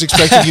what I was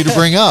expecting you to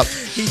bring up.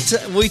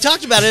 We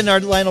talked about it in our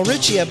Lionel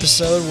Richie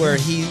episode where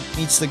he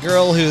meets the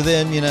girl who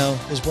then,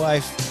 his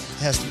wife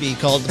has to be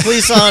called the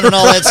police on and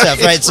all that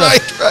stuff, right? So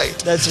right.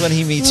 that's when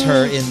he meets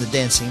her in the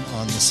Dancing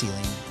on the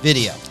Ceiling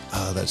video.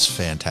 Oh, that's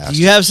fantastic.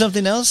 Do you have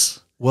something else?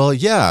 Well,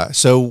 yeah.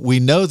 So we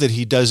know that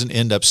he doesn't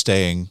end up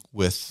staying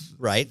with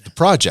the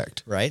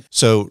project. Right.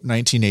 So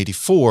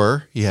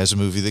 1984, he has a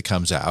movie that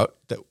comes out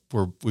that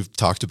we've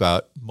talked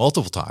about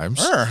multiple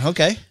times.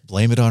 Okay.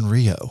 Blame It on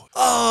Rio.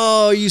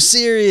 Oh, are you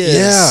serious?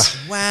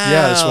 Yeah. Wow.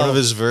 Yeah, it's one of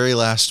his very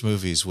last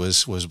movies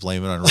was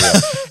Blame It on Rio.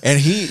 And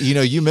he,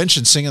 you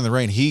mentioned Sing in the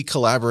Rain. He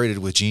collaborated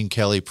with Gene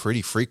Kelly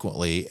pretty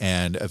frequently,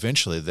 and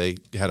eventually they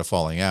had a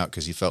falling out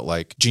because he felt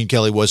like Gene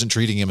Kelly wasn't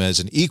treating him as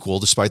an equal,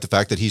 despite the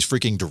fact that he's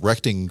freaking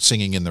directing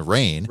Singing in the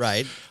Rain.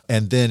 Right.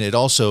 And then it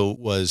also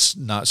was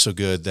not so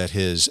good that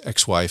his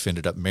ex-wife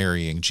ended up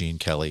marrying Gene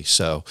Kelly.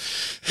 So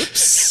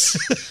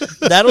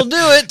that'll do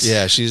it.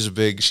 Yeah, she's a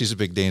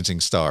big dancing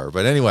star.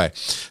 But anyway,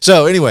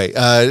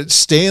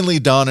 Stanley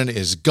Donen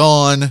is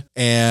gone,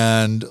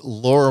 and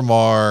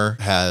Lorimar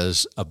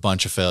has a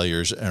bunch of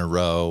failures in a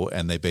row,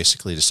 and they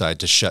basically decide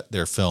to shut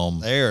their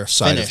film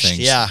side of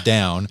things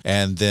down.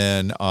 And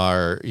then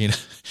our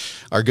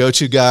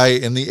go-to guy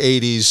in the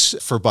 80s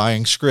for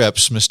buying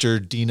scripts,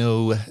 Mr.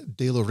 Dino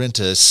De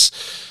Laurentiis,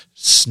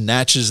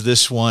 snatches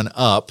this one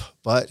up,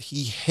 but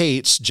he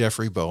hates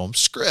Jeffrey Boehm's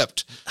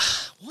script.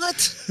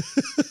 What?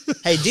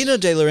 Hey, Dino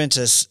De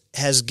Laurentiis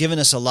has given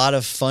us a lot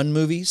of fun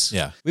movies.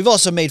 Yeah. We've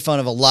also made fun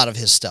of a lot of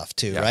his stuff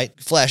too, right?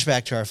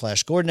 Flashback to our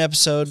Flash Gordon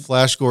episode.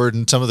 Flash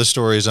Gordon, some of the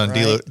stories on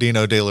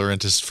Dino De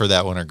Laurentiis for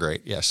that one are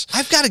great, yes.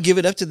 I've got to give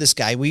it up to this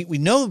guy. We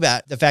know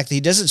about the fact that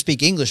he doesn't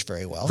speak English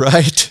very well.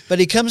 Right. But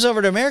he comes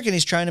over to America and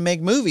he's trying to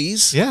make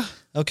movies. Yeah.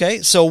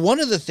 Okay, so one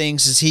of the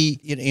things is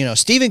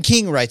Stephen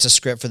King writes a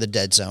script for The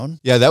Dead Zone.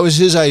 Yeah, that was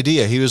his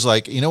idea. He was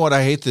like, you know what,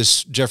 I hate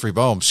this Jeffrey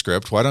Boehm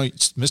script. Why don't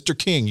Mr.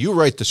 King, you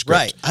write the script?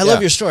 Right. I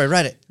love your story.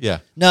 Write it. Yeah.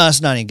 No,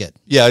 it's not any good.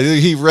 Yeah,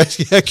 King writes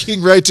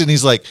it and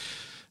he's like,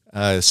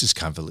 this is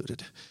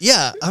convoluted.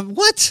 Yeah.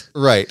 What?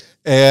 Right.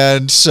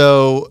 And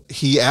so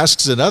he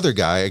asks another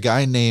guy, a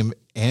guy named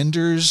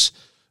Anders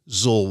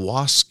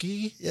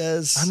Zolwowski.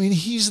 Yes. I mean,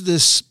 he's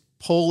this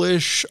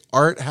Polish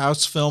art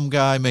house film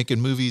guy making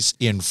movies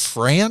in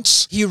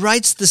France. He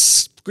writes the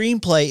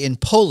screenplay in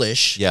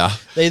Polish. Yeah.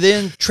 They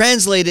then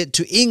translate it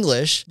to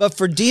English, but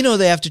for Dino,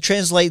 they have to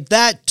translate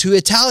that to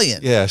Italian.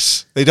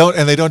 Yes. They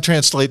don't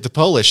translate the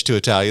Polish to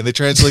Italian. They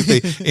translate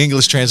the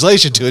English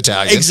translation to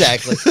Italian.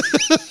 Exactly.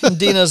 And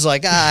Dino's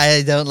like,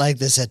 I don't like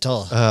this at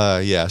all.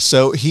 Yeah.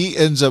 So he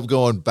ends up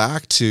going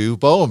back to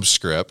Boehm's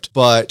script,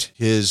 but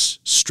his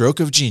stroke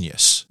of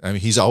genius, I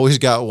mean, he's always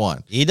got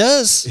one. He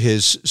does.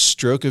 His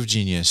stroke of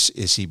genius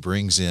is he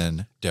brings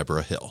in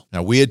Deborah Hill.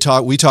 Now, we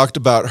talked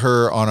about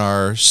her on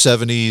our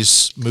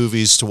 70s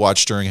movies to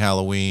watch during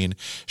Halloween.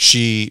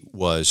 She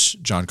was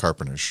John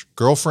Carpenter's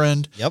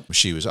girlfriend. Yep.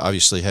 She was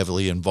obviously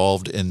heavily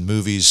involved in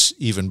movies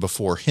even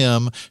before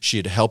him. She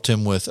had helped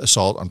him with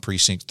Assault on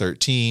Precinct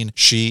 13.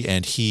 She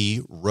and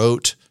he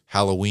wrote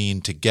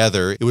Halloween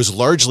together. It was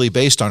largely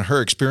based on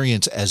her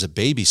experience as a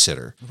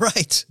babysitter.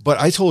 Right. But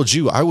I told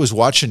you, I was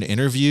watching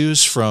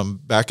interviews from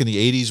back in the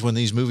 80s when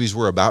these movies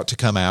were about to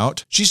come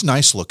out. She's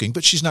nice looking,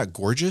 but she's not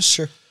gorgeous.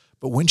 Sure.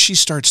 But when she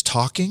starts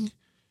talking,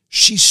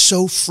 she's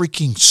so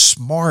freaking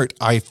smart.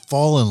 I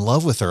fall in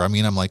love with her. I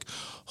mean, I'm like,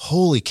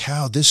 holy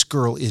cow, this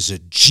girl is a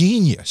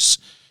genius.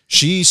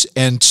 She's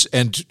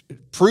and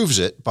proves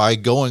it by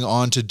going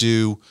on to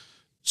do.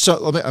 So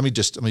let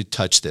me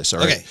touch this. All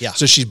right. Okay, yeah.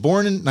 So she's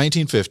born in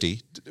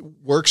 1950,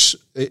 works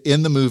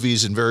in the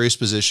movies in various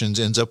positions,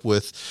 ends up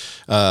with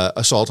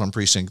Assault on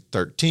Precinct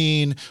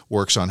 13,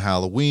 works on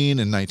Halloween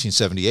in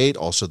 1978,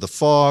 also The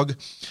Fog.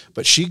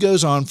 But she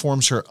goes on,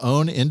 forms her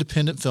own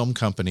independent film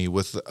company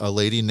with a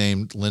lady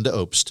named Linda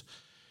Obst,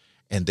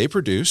 and they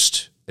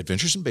produced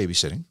Adventures in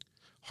Babysitting,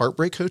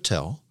 Heartbreak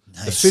Hotel,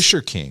 The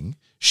Fisher King.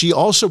 She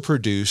also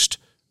produced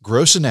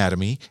Gross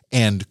Anatomy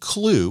and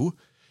Clue.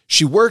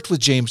 She worked with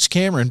James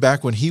Cameron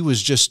back when he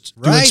was just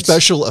doing Right.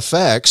 special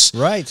effects.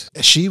 Right.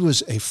 She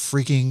was a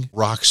freaking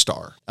rock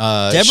star.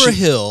 Deborah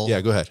Hill Yeah,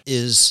 go ahead.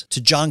 is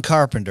to John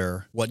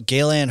Carpenter what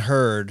Galen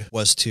Hurd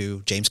was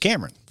to James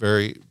Cameron.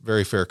 Very,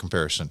 very fair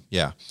comparison.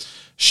 Yeah.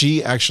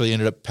 She actually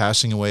ended up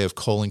passing away of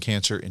colon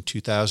cancer in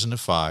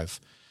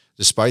 2005,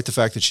 despite the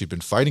fact that she'd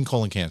been fighting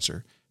colon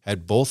cancer,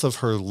 had both of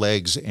her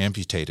legs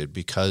amputated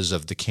because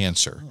of the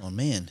cancer. Oh,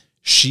 man.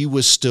 She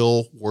was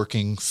still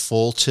working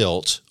full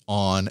tilt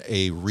on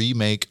a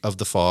remake of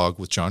The Fog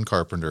with John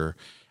Carpenter,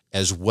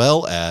 as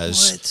well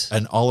as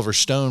an Oliver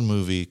Stone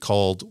movie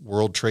called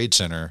World Trade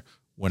Center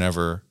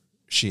whenever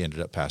she ended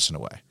up passing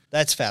away.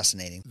 That's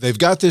fascinating. They've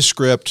got this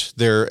script.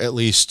 They're at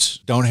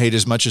least don't hate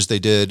as much as they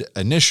did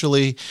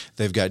initially.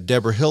 They've got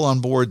Deborah Hill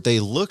on board. They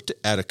looked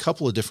at a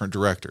couple of different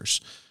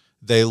directors.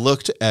 They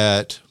looked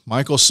at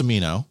Michael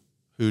Cimino,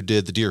 who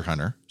did The Deer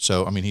Hunter.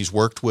 So, I mean, he's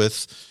worked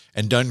with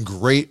and done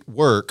great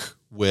work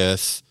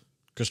with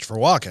Christopher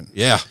Walken.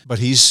 Yeah, but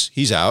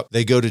he's out.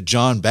 They go to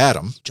John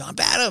Badham. John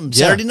Badham,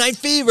 Yeah. Saturday Night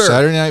Fever.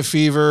 Saturday Night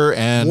Fever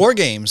and War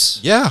Games.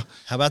 Yeah.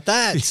 How about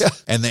that? Yeah.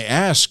 And they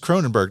asked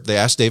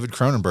David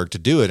Cronenberg to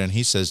do it, and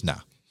he says no.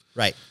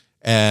 Right.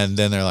 And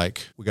then they're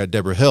like, we got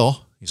Deborah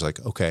Hill. He's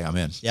like, okay, I'm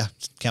in. Yeah,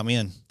 count me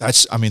in.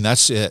 That's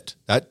it.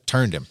 That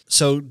turned him.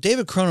 So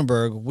David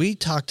Cronenberg, we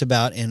talked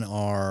about in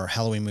our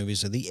Halloween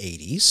movies of the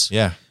 80s.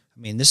 Yeah. I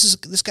mean, this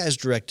guy's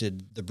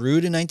directed The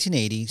Brood in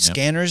 1980,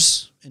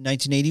 Scanners in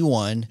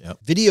 1981,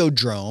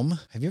 Videodrome.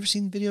 Have you ever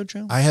seen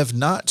Videodrome? I have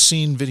not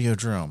seen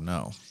Videodrome,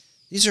 no.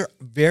 These are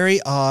very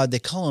odd. They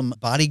call them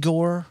body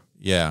gore.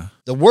 Yeah.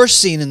 The worst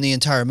scene in the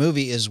entire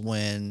movie is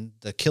when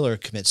the killer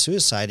commits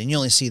suicide, and you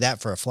only see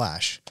that for a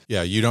flash.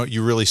 Yeah,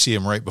 you really see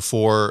him right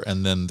before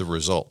and then the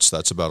results.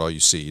 That's about all you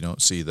see. You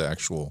don't see the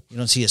actual. You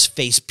don't see his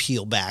face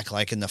peel back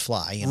like in The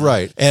Fly. You know?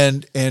 Right.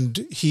 And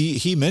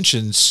he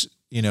mentions,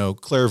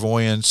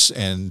 clairvoyance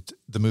and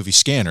the movie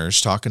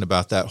Scanners, talking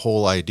about that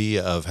whole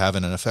idea of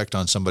having an effect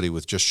on somebody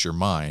with just your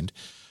mind.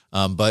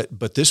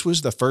 But this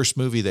was the first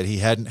movie that he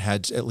hadn't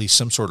had at least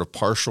some sort of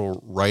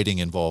partial writing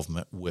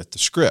involvement with the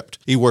script.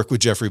 He worked with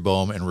Jeffrey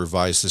Boehm and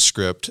revised the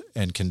script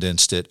and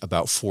condensed it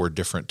about 4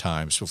 different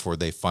times before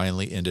they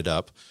finally ended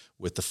up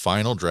with the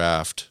final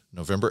draft,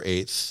 November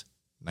 8th,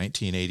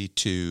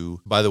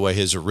 1982. By the way,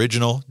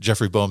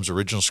 Jeffrey Boehm's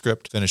original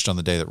script finished on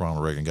the day that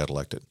Ronald Reagan got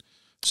elected.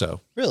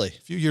 So really,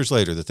 a few years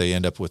later that they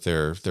end up with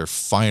their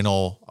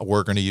final,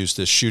 we're going to use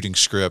this shooting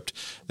script.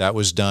 That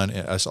was done,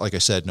 like I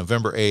said,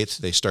 November 8th.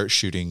 They start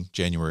shooting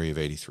January of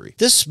 83.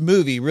 This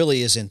movie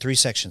really is in 3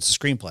 sections, the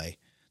screenplay.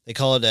 They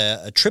call it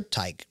a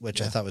triptych,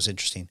 which I thought was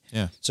interesting.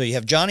 Yeah. So you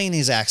have Johnny and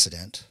his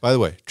accident. By the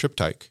way,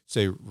 triptych, it's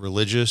a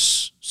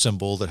religious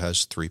symbol that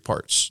has 3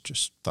 parts.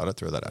 Just thought I'd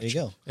throw that out. There you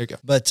go. There you go.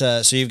 But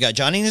so you've got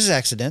Johnny and his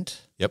accident.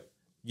 Yep.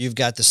 You've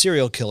got the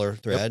serial killer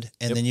thread,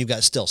 and then you've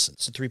got Stilson.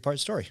 It's a 3-part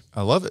story.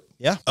 I love it.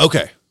 Yeah.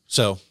 Okay.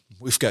 So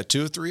we've got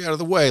 2 or 3 out of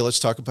the way. Let's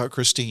talk about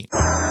Christine.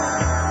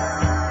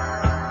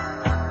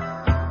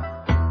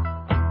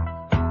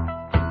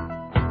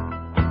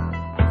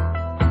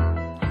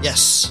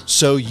 Yes.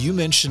 So you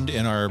mentioned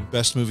in our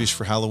best movies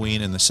for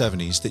Halloween in the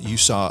 70s that you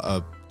saw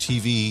a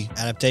TV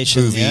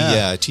adaptation movie.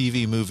 Yeah, a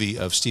TV movie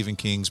of Stephen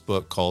King's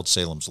book called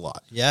Salem's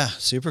Lot. Yeah,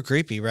 super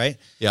creepy, right?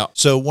 Yeah.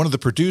 So one of the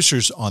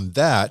producers on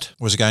that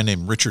was a guy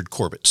named Richard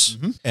Corbett.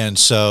 Mm-hmm. And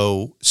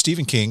so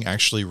Stephen King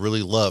actually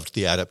really loved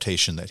the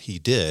adaptation that he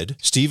did.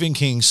 Stephen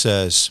King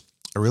says,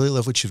 I really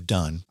love what you've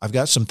done. I've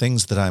got some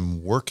things that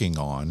I'm working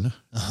on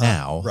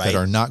now that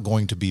are not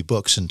going to be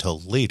books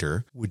until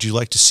later. Would you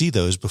like to see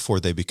those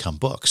before they become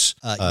books?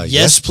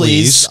 Yes,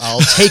 please.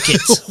 I'll take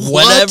it.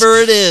 Whatever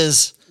it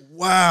is.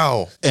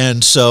 Wow.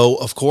 And so,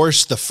 of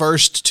course, the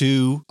first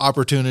 2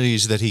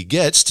 opportunities that he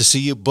gets to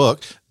see a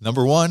book,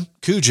 number 1,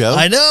 Cujo.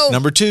 I know.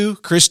 Number 2,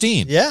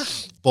 Christine. Yeah.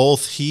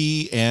 Both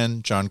he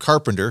and John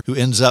Carpenter, who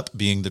ends up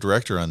being the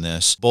director on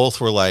this,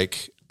 both were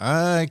like,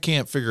 I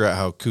can't figure out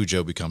how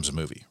Cujo becomes a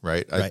movie,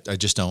 right? I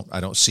just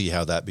don't see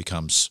how that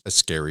becomes a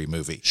scary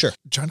movie. Sure.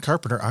 John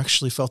Carpenter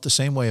actually felt the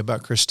same way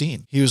about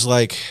Christine. He was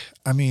like,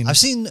 I mean, I've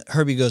seen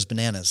Herbie Goes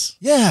Bananas.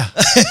 Yeah.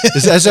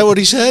 Is that what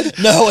he said?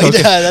 No,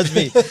 that's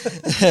me.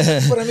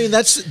 But I mean,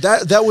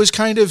 that was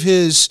kind of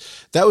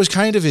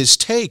his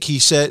take. He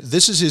said,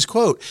 this is his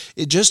quote.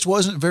 It just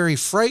wasn't very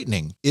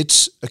frightening.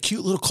 It's a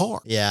cute little car.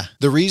 Yeah.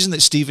 The reason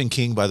that Stephen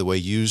King, by the way,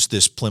 used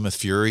this Plymouth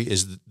Fury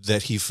is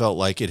that he felt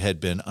like it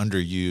had been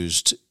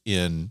underused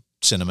in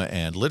cinema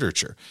and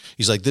literature.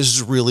 He's like, this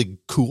is a really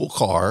cool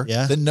car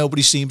that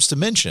nobody seems to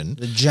mention.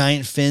 The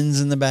giant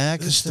fins in the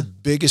back. It's the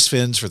biggest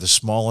fins for the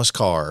smallest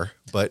car,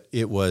 but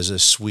it was a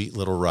sweet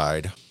little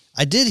ride.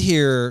 I did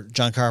hear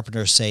John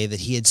Carpenter say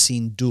that he had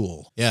seen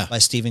Duel by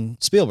Steven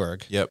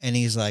Spielberg. Yep. And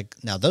he's like,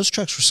 now those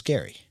trucks were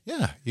scary.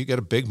 Yeah, you got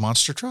a big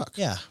monster truck.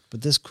 Yeah,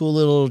 but this cool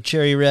little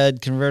cherry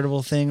red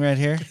convertible thing right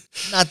here,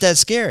 not that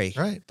scary.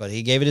 Right. But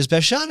he gave it his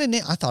best shot, and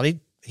I thought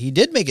he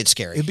did make it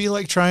scary. It'd be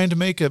like trying to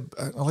make a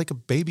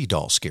baby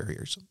doll scary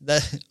or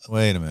something.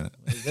 Wait a minute.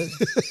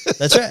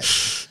 That's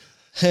right.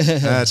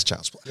 That's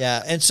child support.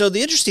 Yeah. And so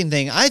the interesting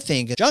thing, I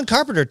think, John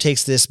Carpenter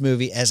takes this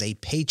movie as a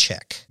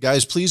paycheck.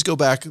 Guys, please go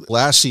back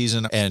last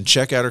season and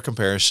check out our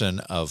comparison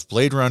of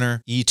Blade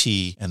Runner,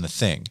 E.T., and The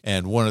Thing.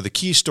 And one of the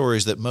key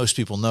stories that most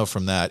people know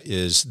from that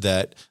is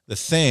that The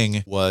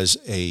Thing was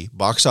a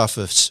box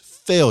office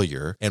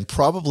failure and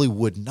probably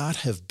would not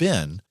have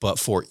been but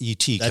for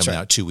E.T. coming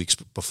out 2 weeks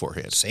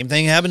beforehand. Same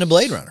thing happened to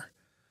Blade Runner.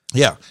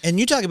 Yeah. And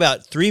you talk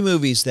about three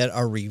movies that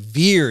are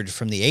revered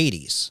from the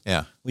 80s.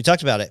 Yeah. We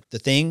talked about it. The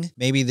Thing,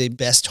 maybe the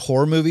best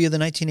horror movie of the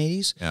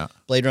 1980s. Yeah.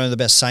 Blade Runner, the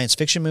best science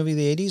fiction movie of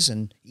the 80s.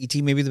 And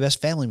E.T. maybe the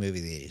best family movie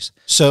of the 80s.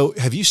 So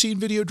have you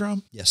seen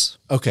Videodrome? Yes.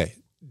 Okay.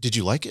 Did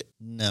you like it?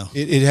 No.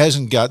 It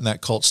hasn't gotten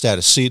that cult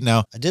status. See,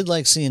 now, I did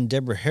like seeing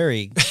Deborah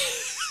Harry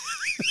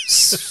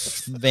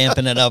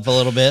vamping it up a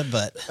little bit,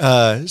 but...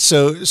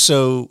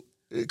 So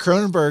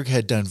Cronenberg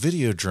had done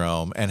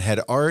Videodrome and had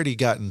already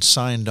gotten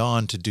signed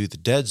on to do The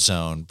Dead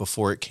Zone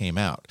before it came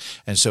out.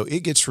 And so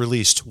it gets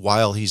released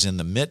while he's in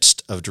the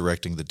midst of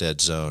directing The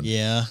Dead Zone.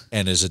 Yeah.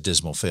 And is a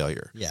dismal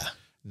failure. Yeah.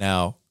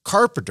 Now,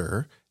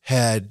 Carpenter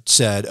had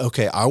said,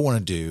 okay, I want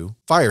to do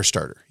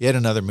Firestarter. He had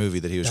another movie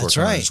that he was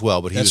working on as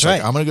well, but he was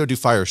like, I'm going to go do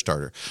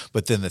Firestarter.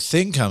 But then The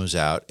Thing comes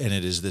out and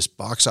it is this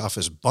box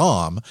office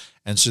bomb.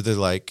 And so they're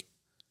like,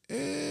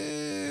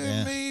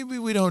 maybe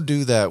we don't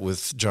do that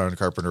with John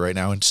Carpenter right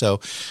now. And so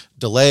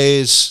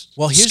delays,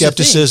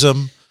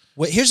 skepticism.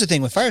 Here's the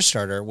thing with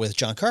Firestarter with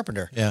John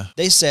Carpenter. Yeah.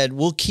 They said,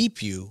 we'll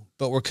keep you,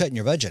 but we're cutting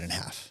your budget in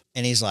half.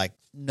 And he's like,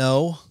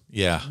 no,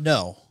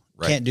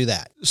 can't do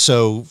that.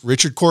 So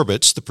Richard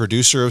Corbett, the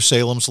producer of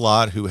Salem's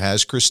Lot, who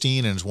has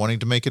Christine and is wanting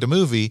to make it a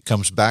movie,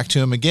 comes back to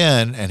him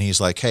again. And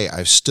he's like, hey,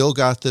 I've still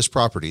got this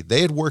property.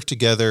 They had worked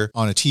together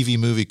on a TV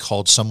movie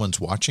called Someone's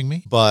Watching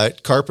Me.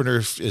 But Carpenter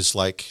is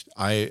like,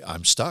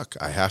 I'm stuck.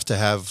 I have to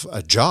have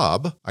a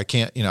job. I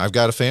can't, I've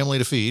got a family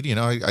to feed.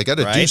 I got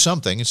to do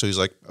something. And so he's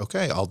like,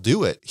 okay, I'll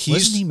do it.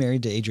 Wasn't he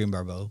married to Adrienne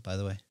Barbeau, by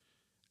the way?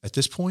 At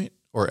this point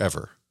or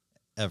ever?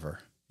 Ever.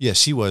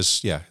 Yes, he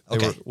was. Yeah.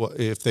 Okay.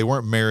 If they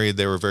weren't married,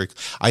 they were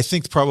I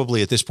think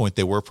probably at this point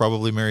they were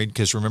probably married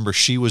because remember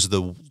she was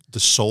the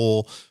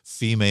sole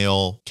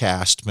female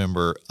cast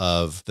member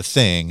of The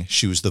Thing.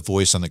 She was the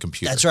voice on the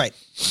computer. That's right.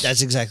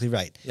 That's exactly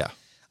right. Yeah.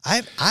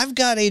 I've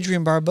got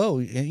Adrienne Barbeau.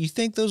 You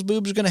think those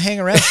boobs are going to hang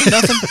around for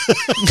nothing?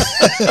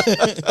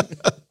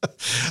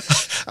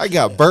 I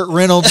got Burt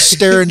Reynolds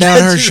staring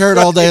down her shirt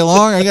all day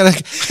long. I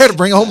gotta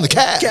bring home the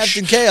cash.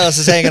 Captain Chaos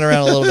is hanging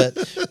around a little bit.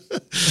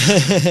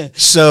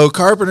 So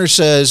Carpenter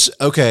says,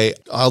 okay,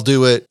 I'll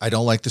do it. I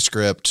don't like the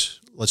script.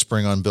 Let's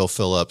bring on Bill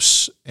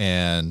Phillips.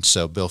 And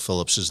so Bill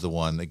Phillips is the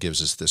one that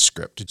gives us this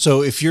script.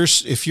 So if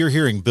you're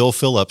hearing Bill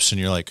Phillips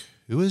and you're like,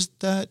 who is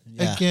that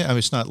again? I mean,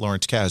 it's not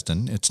Lawrence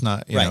Kasdan. It's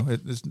not,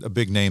 it's a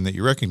big name that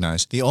you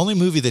recognize. The only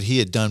movie that he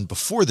had done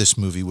before this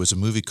movie was a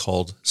movie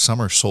called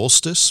Summer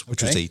Solstice,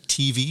 which was a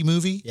TV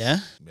movie. Yeah?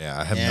 Yeah,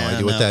 I have no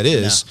idea what that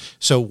is. No.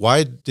 So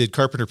why did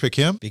Carpenter pick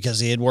him? Because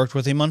he had worked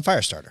with him on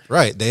Firestarter.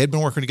 Right. They had been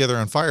working together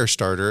on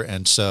Firestarter.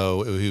 And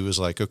so he was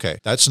like, okay,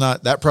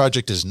 that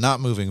project is not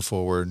moving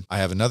forward. I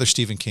have another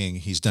Stephen King.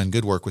 He's done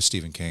good work with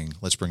Stephen King.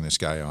 Let's bring this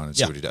guy on and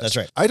see what he does. That's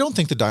right. I don't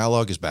think the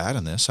dialogue is bad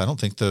in this. I don't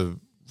think the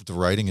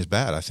writing is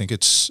bad. I think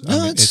it's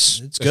good.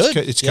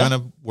 It's kind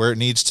of where it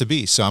needs to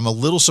be. So I'm a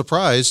little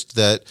surprised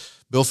that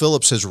Bill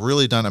Phillips has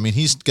really done. I mean,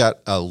 he's got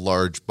a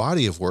large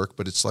body of work,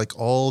 but it's like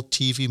all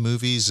TV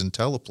movies and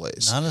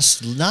teleplays.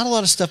 Not a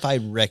lot of stuff I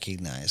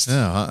recognized.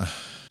 Yeah.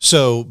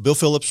 So Bill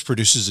Phillips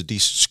produces a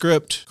decent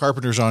script.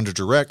 Carpenter's on to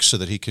direct so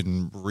that he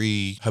can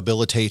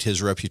rehabilitate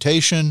his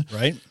reputation.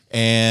 Right.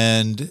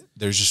 And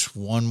there's just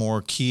one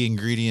more key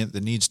ingredient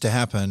that needs to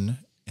happen,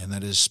 and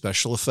that is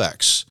special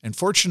effects.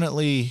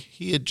 Unfortunately,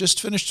 he had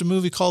just finished a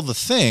movie called The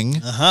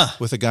Thing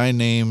with a guy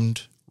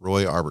named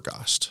Roy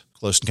Arbogast.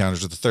 Close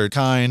Encounters of the Third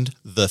Kind,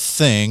 The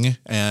Thing,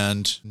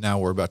 and now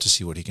we're about to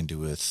see what he can do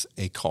with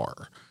a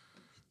car.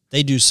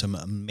 They do some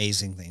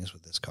amazing things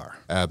with this car.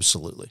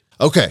 Absolutely.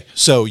 Okay,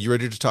 so you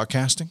ready to talk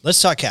casting?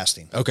 Let's talk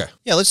casting. Okay.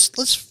 Yeah, let's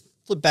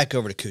flip back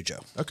over to Cujo.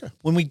 Okay.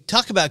 When we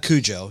talk about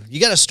Cujo, you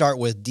got to start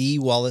with Dee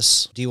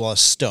Wallace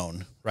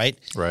Stone, right?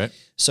 Right.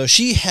 So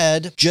she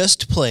had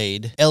just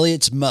played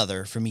Elliot's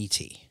mother from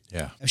E.T.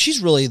 Yeah.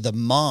 She's really the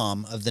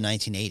mom of the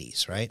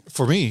 1980s, right?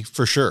 For me,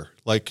 for sure.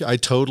 Like, I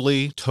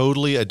totally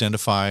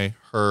identify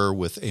her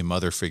with a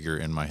mother figure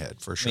in my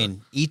head, for sure. I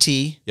mean,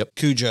 E.T.,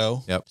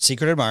 Cujo,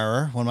 Secret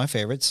Admirer, one of my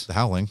favorites. The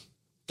Howling.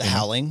 The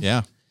Howling.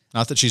 Yeah.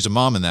 Not that she's a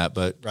mom in that,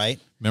 but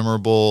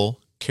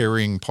memorable,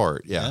 caring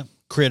part. Yeah.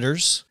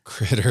 Critters.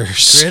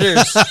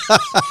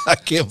 I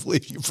can't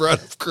believe you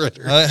brought up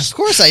Critters. Of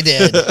course I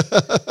did.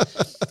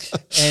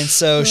 And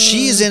so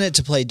she's in it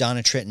to play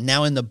Donna Trenton.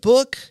 Now in the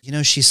book,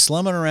 she's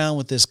slumming around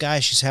with this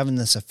guy. She's having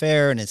this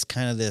affair, and it's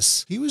kind of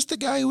this. He was the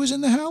guy who was in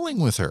The Howling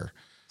with her.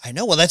 I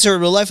know. Well, that's her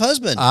real life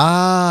husband.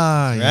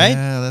 Ah, right?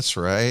 Yeah, that's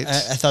right.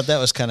 I thought that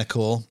was kind of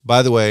cool.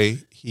 By the way,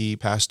 he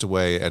passed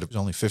away at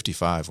only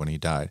 55 when he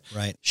died.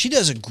 Right. She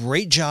does a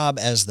great job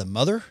as the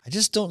mother. I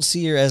just don't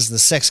see her as the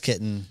sex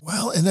kitten.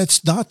 Well, and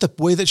that's not the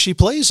way that she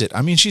plays it.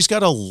 I mean, she's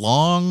got a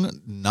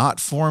long, not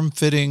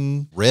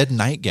form-fitting red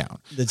nightgown.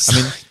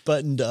 That's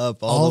buttoned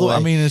up all the way. I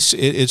mean,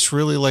 it's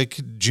really like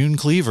June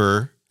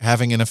Cleaver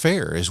having an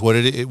affair is what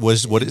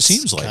it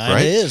seems like,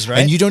 right? It is, right?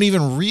 And you don't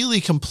even really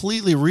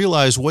completely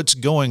realize what's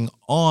going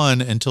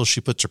on until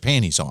she puts her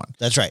panties on.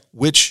 That's right.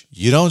 Which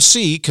you don't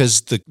see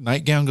because the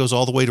nightgown goes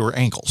all the way to her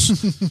ankles.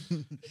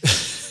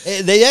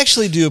 They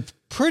actually do a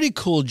pretty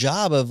cool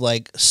job of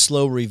like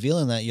slow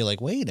revealing that. You're like,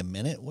 wait a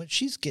minute, what?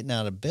 She's getting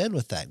out of bed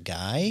with that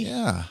guy.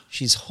 Yeah.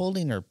 She's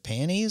holding her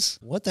panties.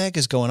 What the heck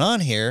is going on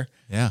here?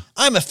 Yeah.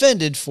 I'm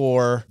offended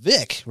for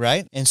Vic,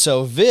 right? And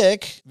so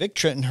Vic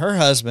Trenton, her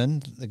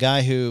husband, the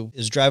guy who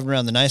is driving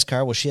around the nice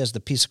car, well, she has the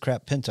piece of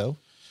crap Pinto,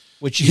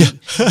 which you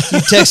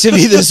texted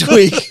me this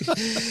week.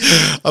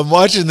 I'm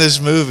watching this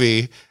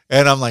movie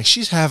and I'm like,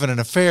 she's having an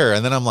affair.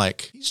 And then I'm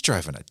like, he's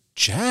driving a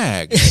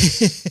Jag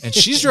and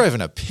she's driving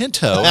a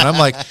Pinto. And I'm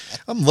like,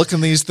 I'm looking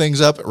these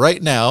things up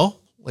right now.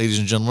 Ladies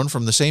and gentlemen,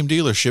 from the same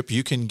dealership,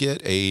 you can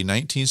get a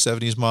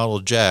 1970s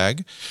model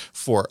Jag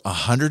for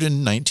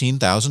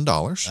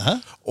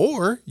 $119,000,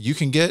 or you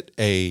can get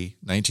a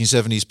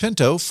 1970s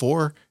Pinto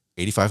for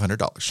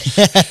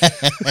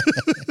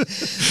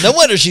 $8,500. No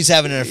wonder she's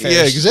having an affair.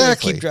 Yeah, She's gonna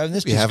exactly. Keep driving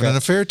this. Be having an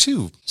affair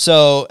too.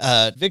 So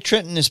Vic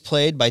Trenton is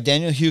played by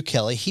Daniel Hugh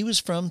Kelly. He was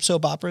from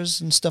soap operas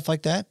and stuff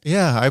like that.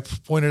 Yeah, I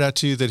pointed out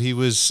to you that he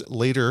was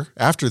later,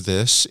 after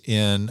this,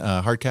 in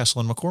Hardcastle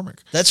and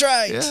McCormick. That's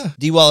right. Yeah.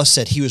 Dee Wallace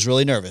said he was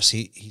really nervous.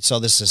 He saw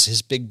this as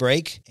his big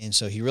break, and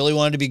so he really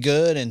wanted to be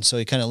good, and so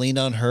he kind of leaned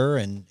on her,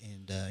 and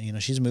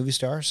she's a movie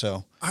star,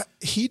 so.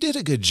 He did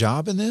a good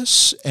job in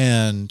this,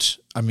 and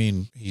I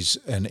mean, he's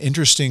an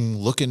interesting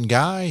looking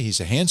guy. He's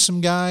a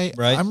handsome guy.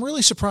 Right. I'm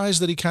really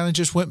surprised that he kind of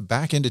just went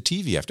back into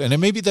TV after, and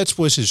maybe that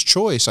was his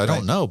choice. I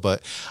don't know,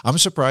 but I'm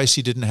surprised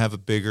he didn't have a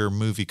bigger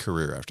movie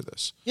career after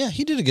this. Yeah,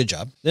 he did a good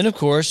job. Then, of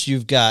course,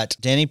 you've got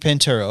Danny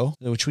Panturo,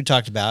 which we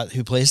talked about,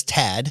 who plays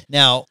Tad.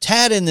 Now,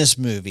 Tad in this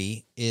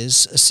movie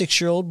is a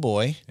 6-year-old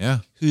boy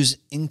who's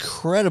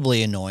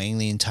incredibly annoying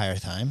the entire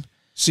time.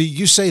 See,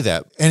 you say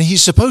that, and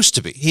he's supposed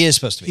to be. He is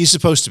supposed to be. He's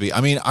supposed to be. I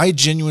mean, I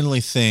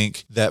genuinely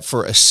think that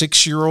for a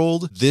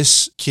 6-year-old,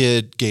 this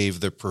kid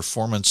gave the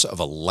performance of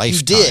a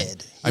lifetime. He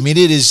did. I mean,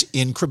 it is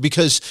incredible,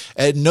 because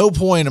at no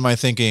point am I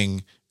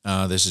thinking,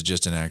 this is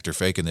just an actor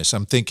faking this.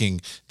 I'm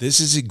thinking,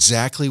 this is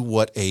exactly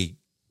what a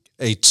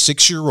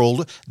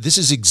 6-year-old, this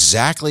is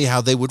exactly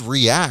how they would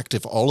react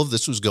if all of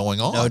this was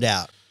going on. No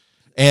doubt.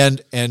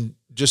 And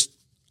just,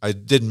 I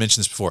didn't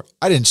mention this before.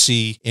 I didn't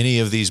see any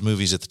of these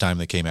movies at the time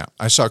they came out.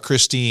 I saw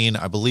Christine,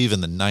 I believe,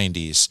 in the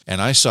 90s, and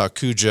I saw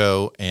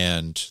Cujo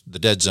and The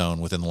Dead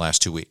Zone within the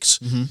last 2 weeks.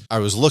 Mm-hmm. I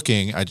was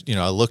looking, I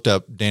looked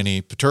up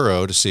Danny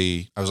Panturo to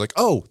see, I was like,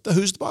 oh,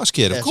 Who's the Boss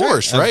Kid? Of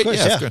course, right? Of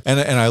course, yeah.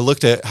 And I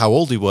looked at how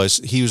old he was.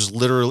 He's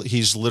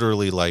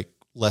literally like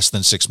less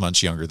than 6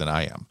 months younger than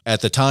I am. At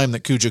the time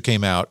that Cujo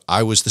came out,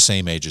 I was the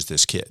same age as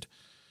this kid.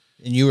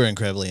 And you were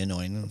incredibly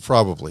annoying.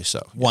 Probably so.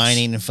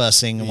 Whining and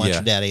fussing and want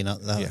your daddy.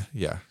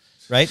 Yeah.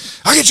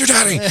 Right? I'll get your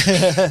daddy.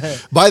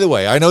 By the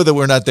way, I know that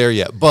we're not there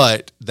yet,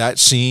 but that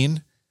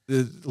scene,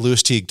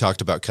 Louis Teague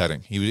talked about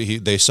cutting.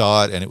 They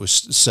saw it, and it was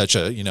such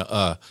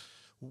a,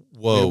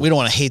 whoa. We don't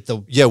want to hate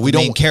the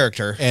main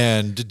character.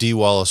 And Dee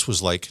Wallace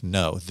was like,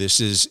 no, this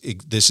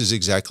is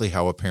exactly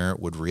how a parent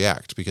would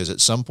react, because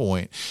at some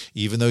point,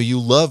 even though you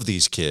love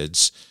these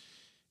kids,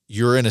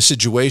 you're in a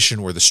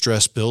situation where the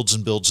stress builds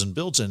and builds and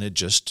builds, and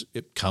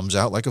it comes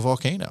out like a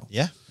volcano.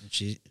 Yeah.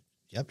 She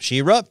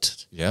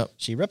erupted. Yep.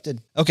 She erupted.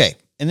 Okay.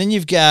 And then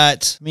you've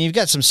got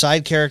some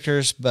side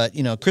characters, but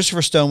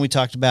Christopher Stone, we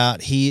talked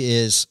about, he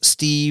is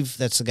Steve.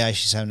 That's the guy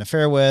she's having an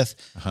affair with.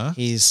 Uh-huh.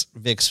 He's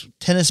Vic's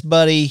tennis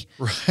buddy,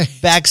 right?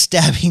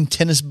 Backstabbing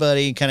tennis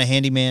buddy, kind of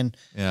handyman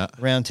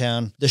around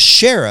town. The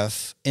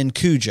sheriff in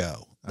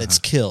Cujo that's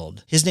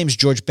killed, his name's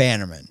George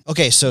Bannerman.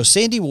 Okay. So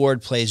Sandy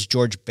Ward plays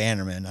George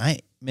Bannerman. I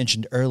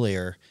mentioned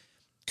earlier,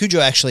 Cujo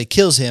actually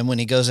kills him when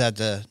he goes out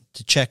to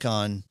check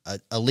on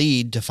a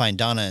lead to find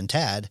Donna and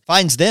Tad.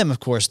 Finds them, of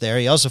course, there.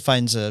 He also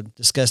finds a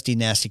disgusting,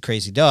 nasty,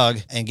 crazy dog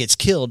and gets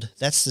killed.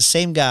 That's the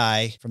same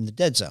guy from The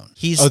Dead Zone.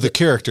 The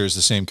character is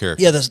the same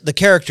character. Yeah, the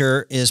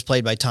character is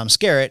played by Tom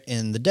Skerritt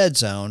in The Dead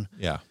Zone.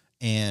 Yeah.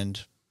 And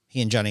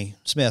he and Johnny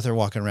Smith are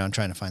walking around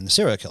trying to find the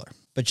serial killer.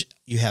 But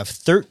you have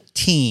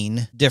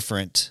 13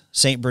 different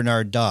St.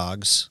 Bernard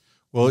dogs.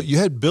 Well, you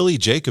had Billy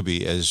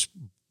Jacoby as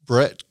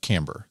Brett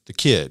Camber, the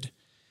kid,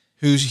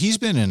 he's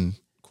been in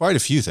quite a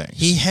few things.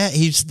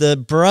 He's the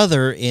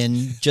brother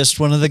in Just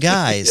One of the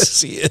Guys.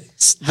 Yes, he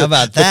is. How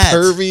about that?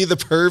 The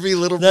pervy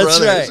little brother. Right.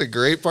 That's a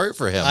great part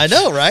for him. I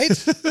know, right?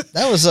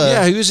 That was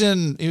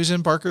he was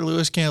in Parker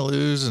Lewis Can't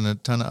Lose and a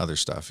ton of other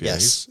stuff. Yeah,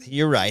 yes,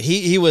 you're right.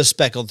 He was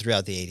speckled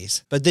throughout the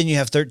 80s. But then you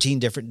have 13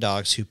 different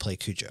dogs who play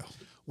Cujo.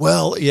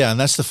 Well, yeah, and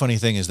that's the funny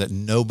thing is that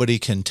nobody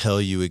can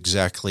tell you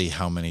exactly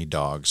how many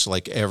dogs.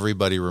 Like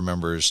everybody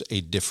remembers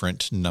a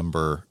different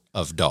number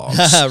of dogs.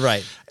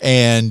 Right.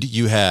 And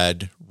you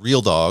had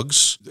real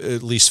dogs,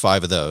 at least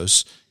 5 of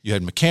those. You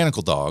had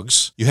mechanical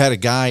dogs. You had a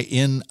guy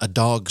in a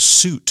dog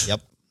suit.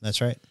 Yep,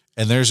 that's right.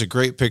 And there's a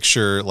great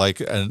picture,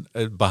 like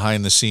a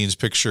behind the scenes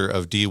picture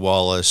of Dee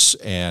Wallace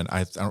and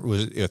I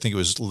think it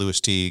was Louis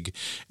Teague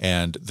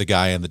and the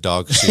guy in the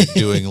dog suit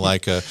doing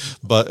like a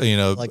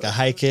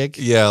high kick.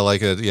 Yeah,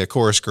 like a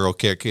chorus girl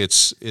kick.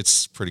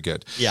 It's pretty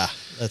good. Yeah,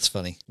 that's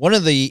funny. One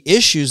of the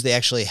issues they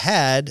actually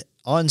had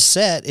on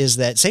set is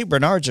that St.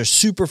 Bernards are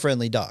super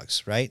friendly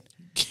dogs, right?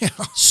 Yeah.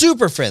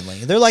 Super friendly.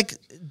 They're like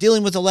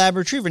dealing with a lab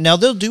retriever. Now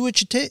they'll do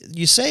what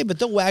you say, but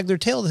they'll wag their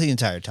tail the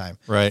entire time.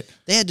 Right.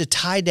 They had to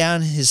tie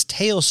down his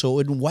tail so it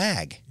wouldn't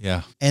wag.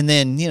 Yeah. And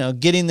then,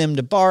 getting them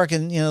to bark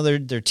and,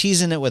 they're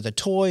teasing it with a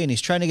toy and he's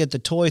trying to get the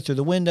toy through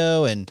the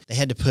window and they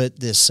had to put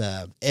this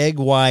egg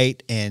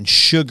white and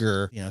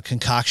sugar,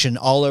 concoction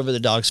all over the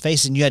dog's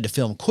face and you had to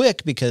film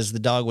quick because the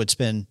dog would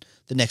spend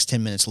the next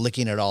 10 minutes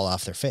licking it all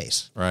off their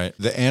face. Right.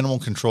 The animal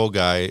control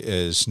guy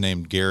is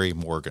named Gary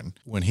Morgan.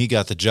 When he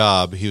got the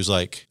job, he was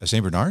like, a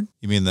St. Bernard?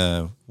 You mean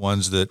the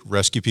ones that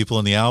rescue people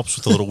in the Alps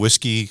with a little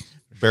whiskey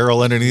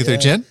barrel underneath their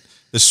chin?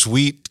 The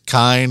sweet,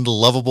 kind,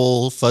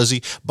 lovable,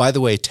 fuzzy. By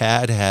the way,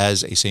 Tad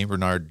has a St.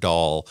 Bernard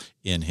doll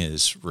in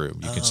his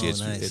room. You can see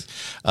it's nice.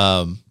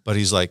 But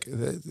he's like,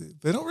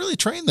 they don't really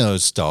train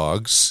those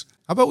dogs.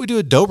 How about we do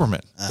a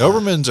Doberman?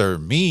 Dobermans are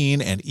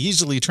mean and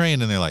easily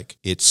trained. And they're like,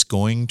 it's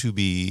going to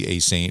be a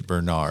St.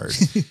 Bernard.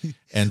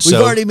 And We've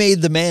already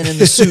made the man in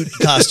the suit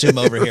costume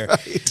over here.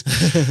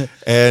 Right.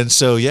 And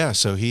so he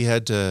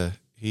had to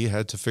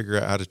figure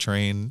out how to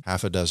train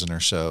half a dozen or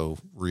so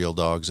real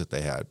dogs that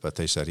they had. But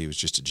they said he was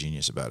just a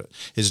genius about it.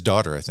 His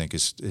daughter, I think,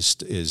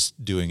 is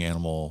doing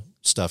animal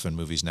stuff in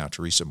movies now,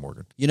 Teresa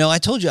Morgan. I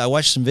told you I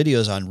watched some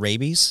videos on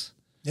rabies.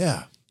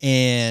 Yeah.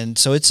 And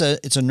so it's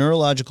a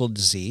neurological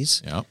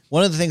disease. Yeah.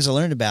 One of the things I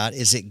learned about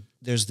is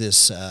there's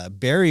this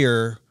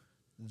barrier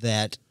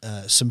that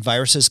some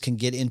viruses can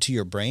get into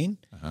your brain.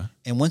 Uh-huh.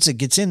 And once it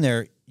gets in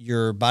there,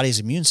 your body's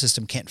immune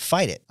system can't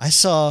fight it. I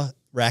saw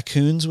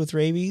raccoons with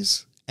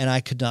rabies and I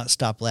could not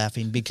stop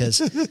laughing because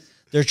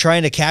they're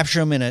trying to capture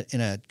them in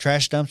a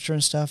trash dumpster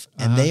and stuff.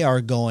 And they are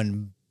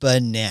going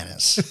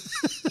bananas.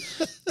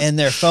 And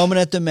they're foaming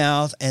at the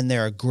mouth, and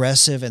they're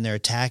aggressive, and they're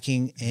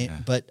attacking.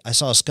 But I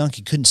saw a skunk;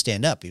 he couldn't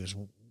stand up.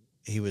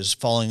 He was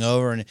falling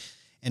over,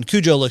 and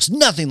Cujo looks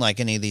nothing like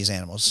any of these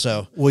animals.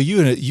 So, well,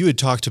 you had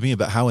talked to me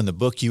about how in the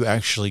book you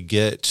actually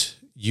get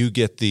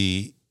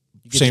the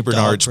St.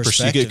 Bernard's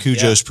you get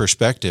Cujo's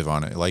perspective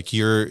on it. Like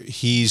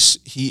he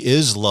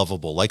is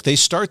lovable. Like they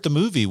start the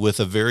movie with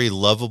a very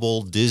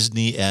lovable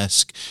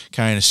Disney-esque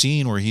kind of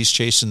scene where he's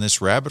chasing this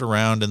rabbit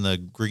around in the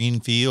green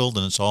field,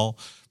 and it's all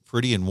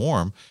pretty and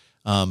warm.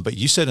 But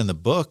you said in the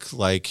book,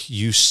 like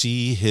you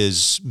see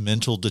his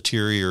mental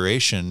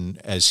deterioration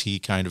as he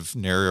kind of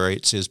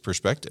narrates his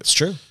perspective. It's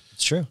true.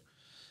 It's true.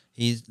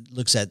 He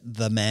looks at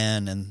the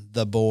man and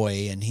the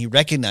boy and he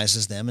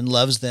recognizes them and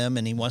loves them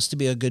and he wants to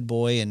be a good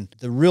boy. And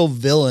the real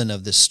villain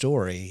of this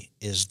story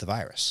is the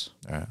virus.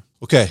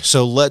 Okay.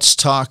 So let's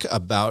talk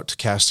about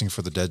casting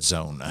for the Dead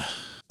Zone.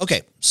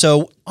 Okay.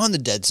 So on the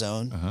Dead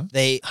Zone,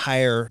 they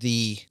hire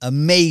the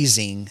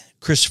amazing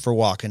Christopher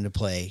Walken to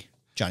play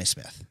Johnny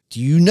Smith. Do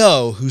you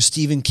know who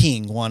Stephen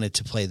King wanted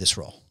to play this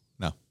role?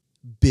 No.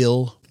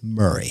 Bill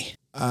Murray.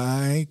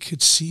 I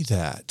could see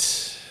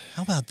that.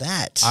 How about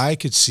that? I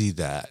could see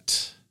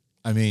that.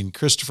 I mean,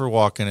 Christopher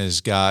Walken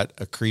has got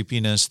a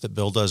creepiness that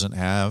Bill doesn't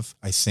have.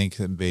 I think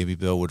that Baby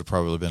Bill would have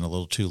probably been a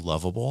little too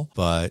lovable,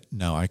 but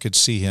no, I could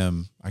see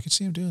him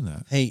doing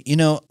that. Hey,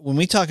 when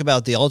we talk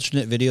about the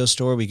alternate video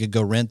store, we could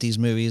go rent these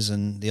movies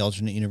in the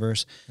alternate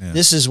universe. Yeah.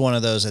 This is one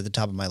of those at the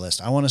top of my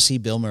list. I want to see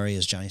Bill Murray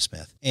as Johnny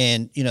Smith.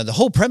 And, the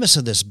whole premise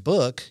of this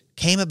book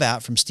came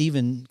about from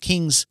Stephen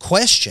King's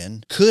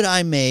question, could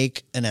I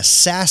make an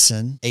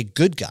assassin a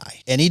good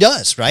guy? And he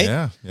does,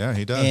 right? Yeah,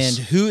 he does.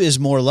 And who is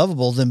more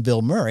lovable than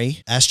Bill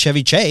Murray? Ask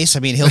Chevy Chase. I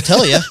mean, he'll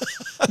tell you.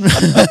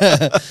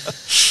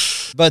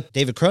 But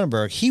David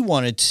Cronenberg, he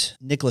wanted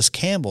Nicholas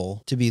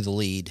Campbell to be the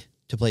lead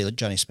to play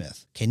Johnny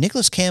Smith. Okay,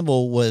 Nicholas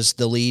Campbell was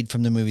the lead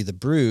from the movie The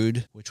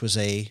Brood, which was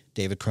a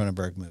David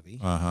Cronenberg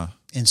movie.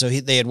 And so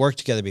they had worked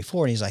together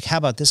before, and he's like, how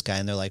about this guy?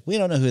 And they're like, we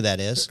don't know who that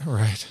is.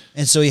 Right.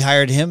 And so he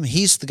hired him.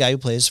 He's the guy who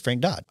plays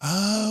Frank Dodd.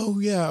 Oh,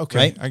 yeah, okay.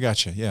 Right? I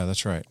got you. Yeah,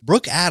 that's right.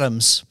 Brooke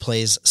Adams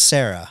plays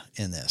Sarah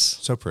in this.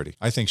 So pretty.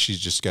 I think she's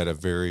just got a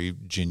very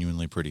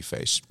genuinely pretty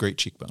face. Great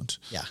cheekbones.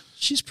 Yeah,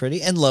 she's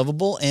pretty and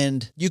lovable,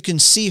 and you can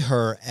see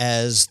her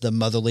as the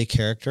motherly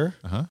character.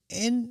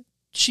 And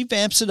she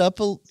vamps it up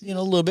a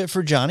little bit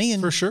for Johnny.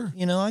 And, for sure.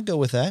 I go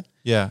with that.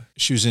 Yeah.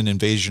 She was in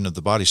Invasion of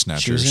the Body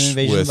Snatchers. She was in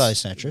Invasion of the Body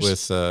Snatchers.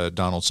 With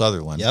Donald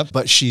Sutherland. Yep.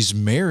 But she's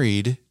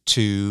married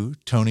to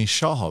Tony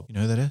Shalhoub. You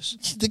know who that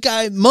is? The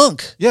guy,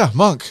 Monk. Yeah,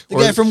 Monk. The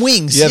guy from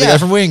Wings. Yeah, the guy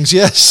from Wings,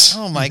 yes.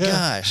 Oh, my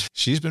gosh.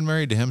 She's been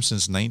married to him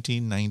since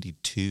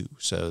 1992.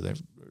 So they're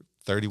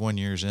 31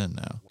 years in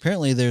now.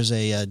 Apparently there's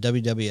a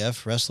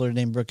WWF wrestler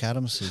named Brooke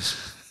Adams who's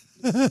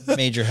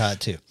Major hot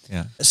too.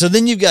 Yeah. So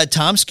then you've got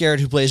Tom Skerritt,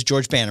 who plays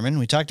George Bannerman.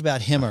 We talked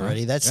about him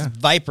already. That's Yeah.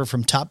 Viper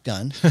from Top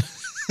Gun,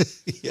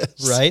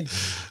 Yes. right?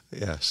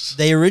 Yes.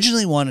 They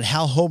originally wanted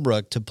Hal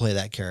Holbrook to play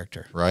that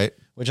character, Right.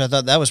 which I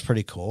thought that was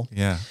pretty cool.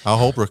 Yeah. Al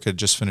Holbrook had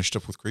just finished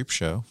up with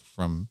Creepshow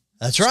from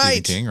That's Stephen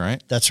right. King,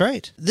 right? That's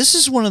right. This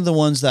is one of the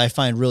ones that I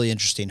find really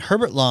interesting.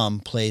 Herbert Lom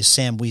plays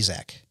Sam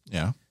Weizak.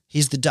 Yeah.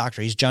 He's the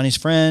doctor. He's Johnny's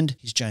friend.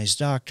 He's Johnny's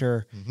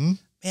doctor. Mm-hmm.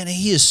 Man,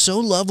 he is so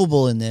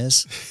lovable in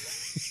this.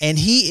 And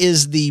he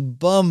is the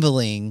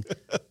bumbling,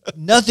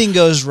 nothing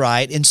goes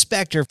right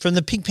inspector from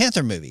the Pink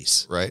Panther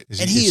movies. Right. Is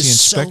And he he is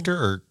inspector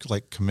or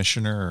like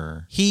commissioner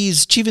or?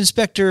 He's Chief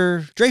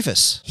Inspector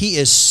Dreyfus. He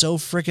is so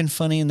freaking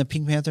funny in the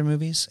Pink Panther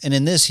movies. And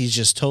in this, he's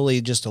just totally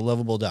just a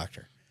lovable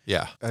doctor.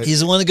 Yeah.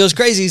 He's the one that goes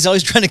crazy. He's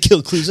always trying to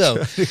kill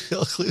Clouseau.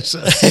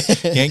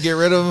 Can't get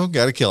rid of him.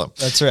 Got to kill him.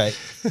 That's right.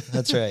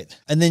 That's right.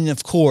 And then,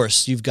 of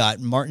course, you've got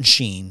Martin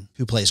Sheen,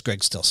 who plays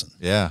Greg Stilson.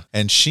 Yeah.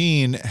 And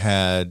Sheen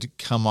had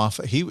come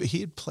off, he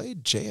had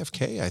played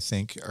JFK, I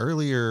think,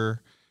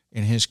 earlier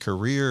in his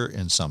career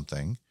in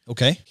something.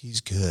 Okay.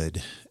 He's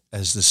good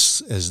as the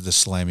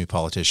slammy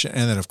politician.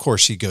 And then, of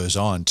course, he goes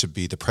on to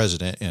be the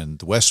president in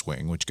The West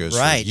Wing, which goes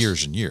Right. for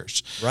years and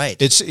years. Right.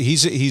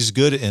 He's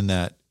good in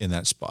that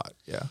spot.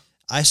 Yeah.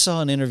 I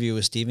saw an interview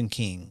with Stephen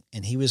King,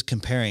 and he was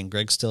comparing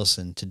Greg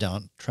Stilson to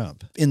Donald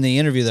Trump. In the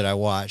interview that I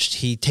watched,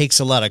 he takes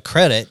a lot of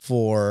credit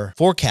for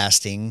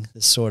forecasting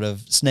this sort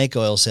of snake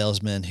oil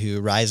salesman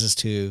who rises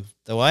to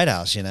the White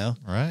House, you know?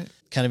 Right.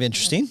 Kind of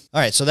interesting.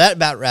 All right, so that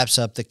about wraps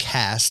up the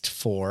cast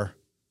for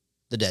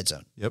The Dead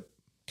Zone. Yep.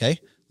 Okay,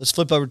 let's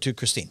flip over to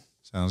Christine.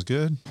 Sounds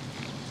good.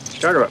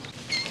 Start her up.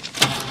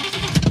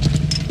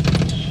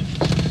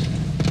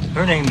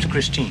 Her name's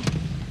Christine.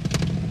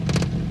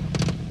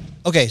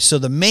 Okay, so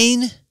the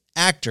main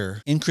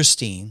actor in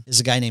Christine is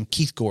a guy named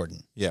Keith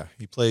Gordon. Yeah.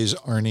 He plays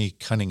Arnie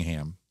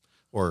Cunningham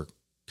or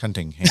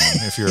Cunningham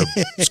if you're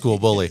a school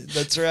bully.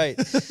 That's right.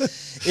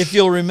 If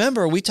you'll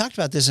remember, we talked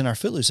about this in our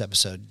Footloose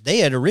episode. They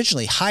had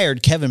originally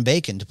hired Kevin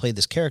Bacon to play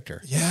this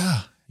character.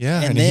 Yeah.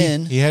 Yeah. And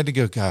then- he had to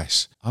go,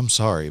 guys, I'm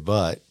sorry,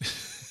 but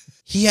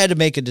He had to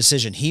make a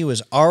decision. He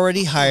was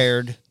already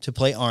hired to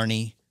play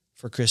Arnie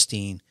for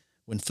Christine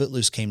when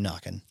Footloose came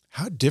knocking.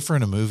 how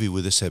different a movie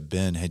would this have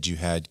been had you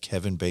had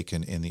Kevin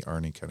Bacon in the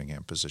Arnie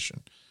Cunningham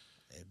position?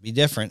 It'd be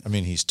different. I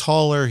mean, he's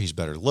taller, he's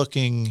better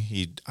looking.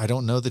 I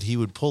don't know that he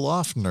would pull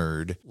off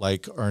nerd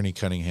like Arnie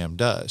Cunningham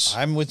does,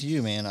 I'm with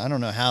you, man. I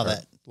don't know how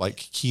that. like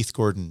Keith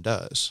Gordon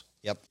does.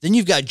 Yep. Then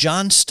you've got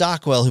John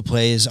Stockwell, who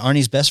plays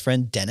Arnie's best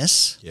friend,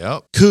 Dennis.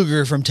 Yep.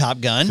 Cougar from Top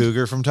Gun.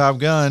 Cougar from Top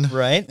Gun.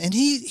 Right. And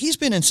he's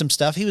been in some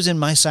stuff. He was in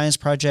My Science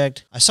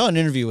Project. I saw an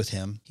interview with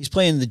him. He's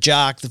playing the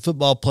jock, the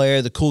football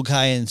player, the cool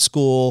guy in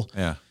school.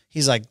 Yeah.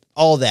 He's like,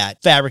 all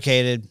that,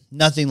 fabricated,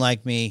 nothing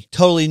like me,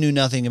 totally knew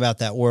nothing about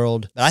that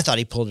world. But I thought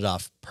he pulled it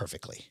off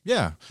perfectly.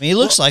 Yeah. I mean, he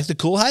looks like the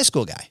cool high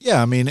school guy.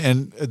 Yeah, I mean,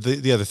 and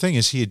the other thing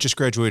is he had just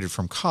graduated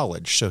from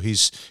college, so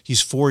he's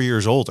 4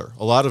 years older.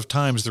 A lot of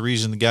times the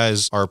reason the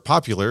guys are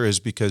popular is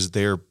because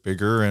they're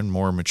bigger and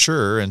more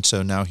mature, and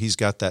so now he's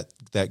got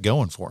that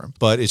going for him.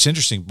 But it's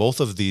interesting, both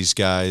of these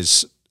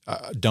guys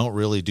don't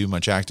really do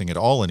much acting at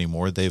all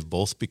anymore. They've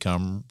both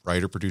become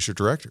writer, producer,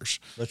 directors.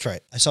 That's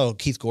right. I saw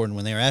Keith Gordon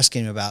when they were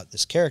asking him about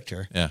this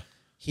character. Yeah.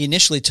 He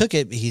initially took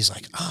it, but he's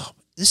like, oh,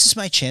 this is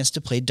my chance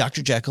to play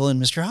Dr. Jekyll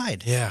and Mr.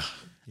 Hyde. Yeah.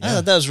 I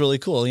thought that was really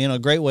cool. You know, a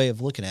great way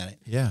of looking at it.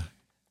 Yeah.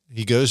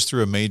 He goes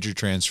through a major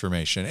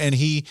transformation, and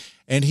he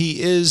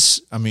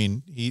is, I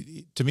mean,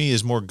 he to me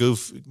is more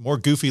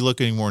goofy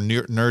looking, more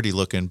nerdy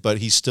looking, but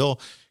he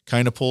still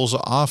kind of pulls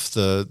off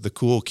the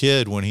cool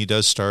kid when he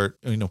does start,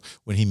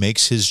 when he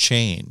makes his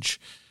change.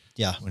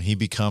 Yeah. When he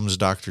becomes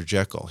Dr.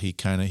 Jekyll, he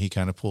kind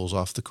of pulls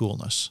off the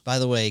coolness. By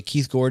the way,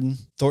 Keith Gordon,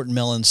 Thornton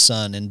Mellon's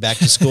son in Back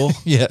to School.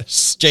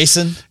 Yes.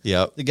 Jason.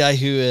 Yep. The guy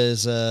who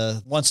is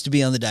wants to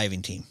be on the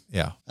diving team.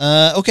 Yeah.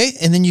 Okay.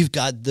 And then you've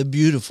got the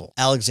beautiful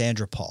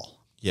Alexandra Paul,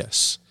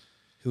 Yes.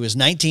 who was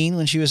 19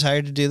 when she was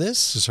hired to do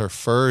this. This is her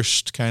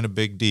first kind of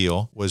big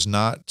deal, was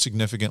not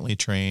significantly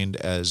trained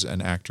as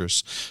an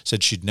actress,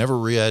 said she'd never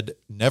read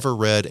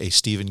a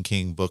Stephen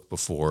King book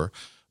before,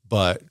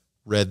 but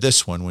read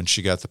this one when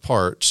she got the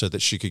part so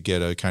that she could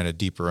get a kind of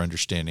deeper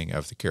understanding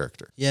of the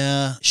character.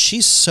 Yeah.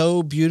 She's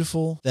so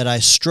beautiful that I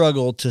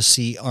struggle to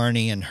see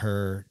Arnie and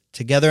her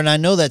together. And I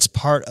know that's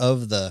part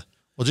of the...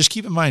 Well, just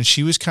keep in mind,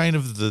 she was kind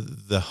of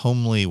the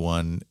homely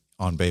one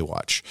on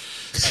Baywatch.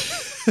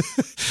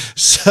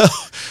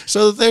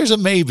 So there's a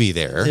maybe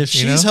there. If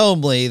she's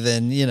homely,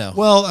 then,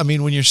 Well, I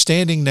mean, when you're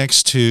standing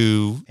next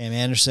to Pam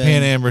Anderson.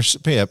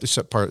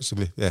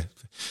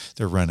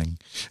 They're running.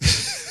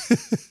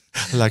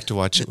 I like to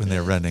watch it when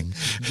they're running.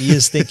 He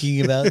is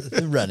thinking about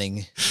the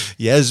running.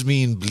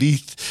 Yasmin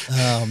Bleeth.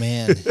 Oh,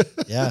 man.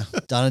 Yeah.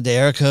 Donna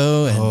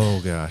D'Errico and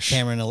Oh, gosh.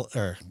 Carmen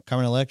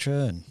Electra.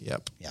 And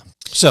Yep. yeah.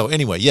 So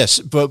anyway, yes,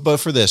 but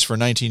for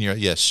 19-year-old,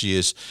 yes, she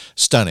is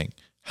stunning.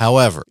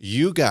 However,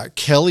 you got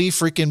Kelly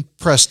freaking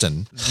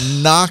Preston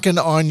knocking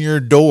on your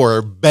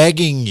door,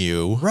 begging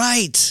you.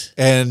 Right.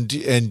 And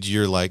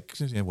you're like,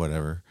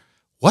 whatever.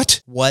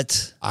 What?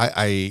 What?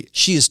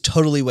 She is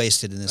tototally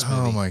wasted in this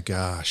movie. Oh my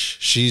gosh.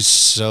 She's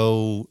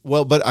so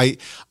well, but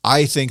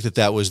I think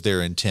that was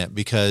their intent,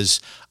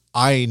 because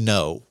I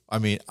know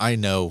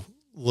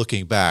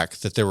looking back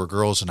that there were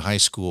girls in high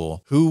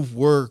school who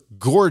were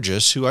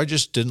gorgeous, who I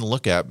just didn't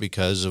look at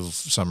because of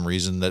some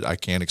reason that I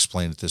can't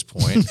explain at this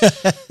point,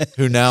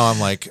 who now I'm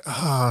like,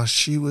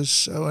 she was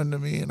so into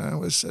me and I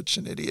was such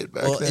an idiot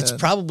back then. Well, it's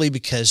probably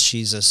because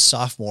she's a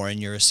sophomore and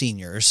you're a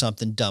senior or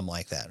something dumb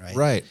like that, right?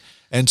 Right.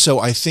 And so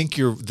I think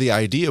the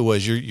idea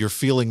was you're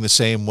feeling the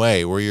same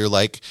way, where you're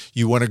like,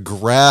 you want to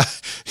grab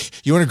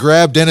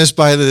Dennis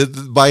by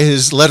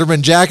his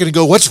Letterman jacket and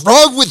go, "What's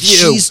wrong with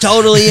you?" She's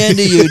totally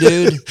into you,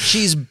 dude.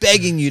 She's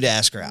begging you to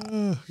ask her out.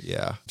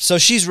 Yeah. So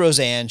she's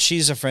Roseanne.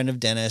 She's a friend of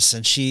Dennis,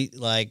 and she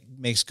like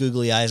makes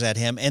googly eyes at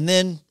him. And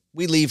then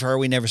we leave her.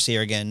 We never see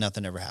her again.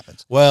 Nothing ever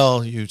happens.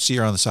 Well, you see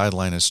her on the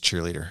sideline as a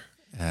cheerleader,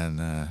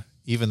 and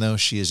even though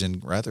she is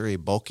in rather a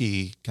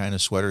bulky kind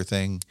of sweater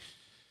thing,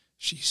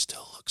 she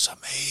still looks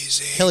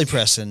amazing. Kelly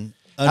Preston,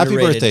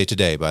 underrated. Happy birthday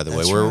today, by the way.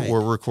 Right. We're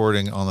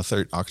recording on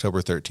the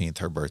October 13th,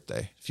 her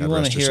birthday. If you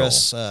want to hear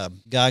us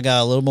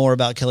gaga a little more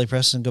about Kelly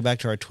Preston, go back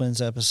to our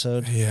Twins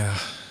episode. Yeah,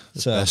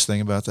 the best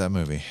thing about that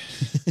movie.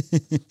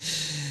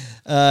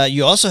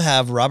 You also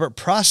have Robert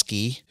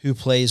Prosky, who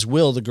plays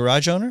Will, the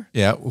garage owner.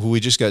 Yeah, who we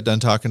just got done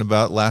talking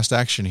about, Last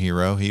Action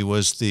Hero. He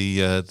was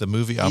the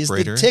movie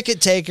operator. He's the ticket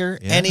taker,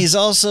 and he's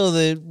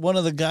also one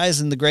of the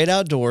guys in The Great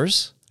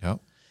Outdoors. Yep.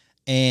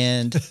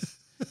 And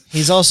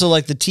he's also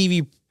like the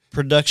TV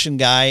production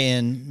guy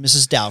in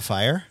Mrs.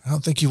 Doubtfire. I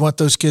don't think you want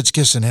those kids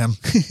kissing him.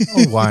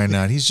 Oh, why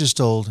not? He's just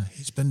old.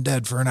 He's been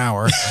dead for an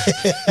hour.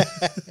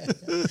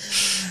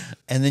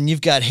 And then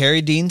you've got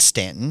Harry Dean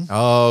Stanton.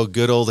 Oh,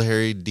 good old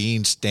Harry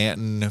Dean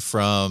Stanton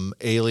from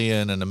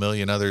Alien and a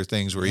million other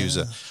things, where he was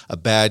a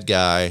bad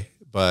guy,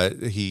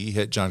 but he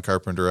hit John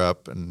Carpenter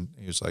up and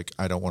he was like,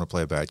 I don't want to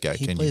play a bad guy.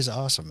 He plays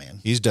awesome, man.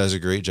 He does a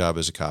great job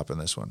as a cop in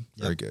this one.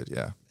 Very good,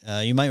 yeah.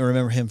 You might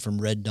remember him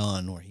from Red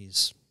Dawn, where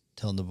he's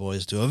telling the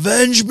boys to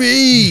avenge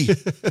me.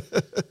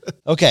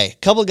 Okay, a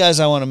couple of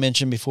guys I want to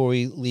mention before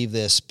we leave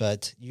this,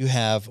 but you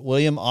have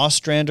William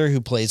Ostrander,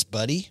 who plays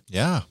Buddy.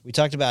 Yeah. We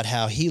talked about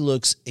how he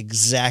looks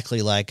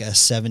exactly like a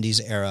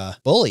 70s era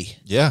bully.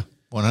 Yeah.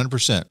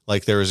 100%.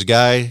 Like, there was a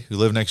guy who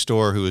lived next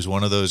door who was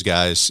one of those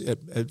guys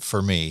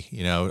for me,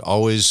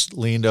 always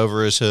leaned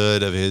over his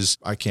hood of his,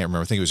 I can't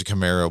remember, I think it was a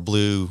Camaro,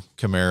 blue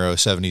Camaro,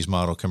 70s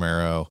model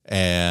Camaro,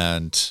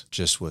 and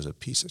just was a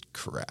piece of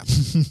crap.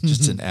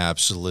 Just an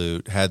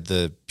absolute, had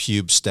the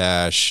pube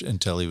stash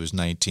until he was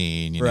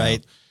 19,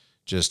 right.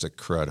 Just a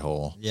crud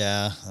hole.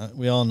 Yeah.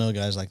 We all know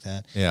guys like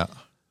that. Yeah.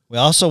 We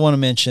also want to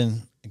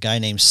mention a guy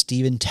named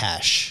Stephen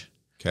Tash.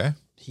 Okay.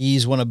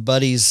 He's one of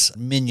Buddy's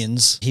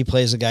minions. He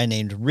plays a guy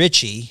named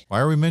Richie. Why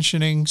are we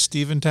mentioning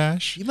Stephen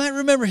Tash? You might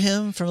remember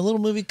him from a little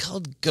movie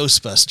called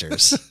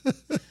Ghostbusters.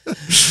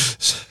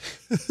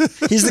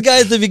 He's the guy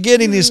at the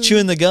beginning. He's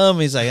chewing the gum.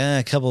 He's like,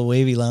 a couple of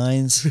wavy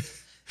lines.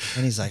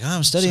 And he's like,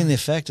 I'm studying the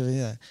effect of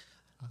it.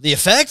 The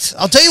effect?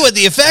 I'll tell you what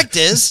the effect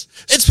is.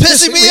 It's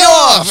pissing me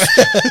off.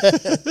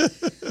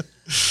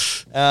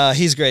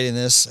 He's great in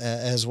this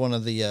as one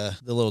of the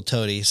little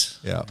toadies.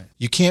 Yeah.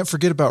 You can't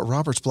forget about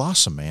Robert's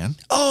Blossom, man.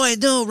 Oh, I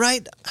know,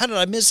 right? How did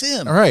I miss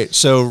him? All right.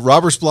 So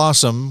Robert's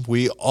Blossom,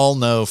 we all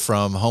know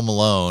from Home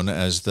Alone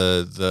as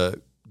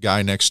the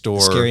guy next door.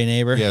 Scary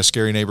neighbor. Yeah,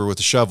 scary neighbor with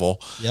a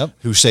shovel. Yep.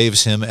 Who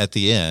saves him at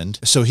the end.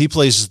 So he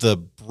plays the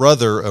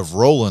brother of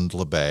Roland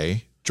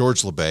LeBay,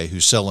 George LeBay,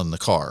 who's selling the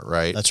car,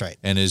 right? That's right.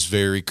 And is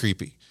very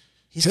creepy.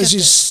 Because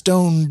he's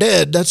stone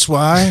dead, that's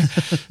why.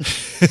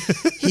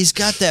 He's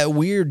got that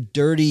weird,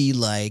 dirty,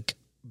 like,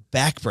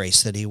 back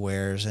brace that he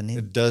wears. And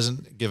it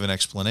doesn't give an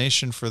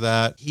explanation for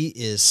that. He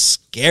is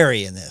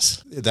scary in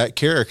this. That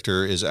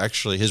character is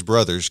actually, his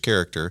brother's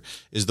character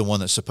is the one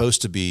that's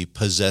supposed to be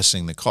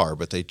possessing the car,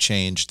 but they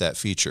changed that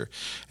feature.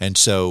 And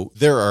so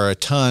there are a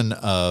ton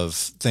of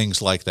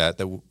things like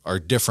that are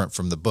different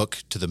from the book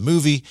to the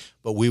movie,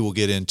 but we will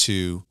get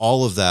into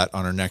all of that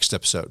on our next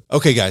episode.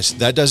 Okay, guys,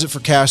 that does it for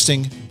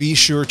casting. Be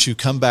sure to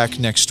come back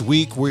next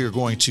week. We are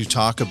going to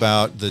talk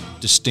about the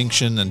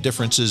distinction and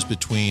differences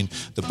between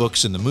the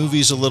books and the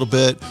movies a little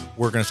bit.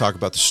 We're going to talk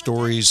about the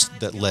stories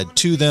that led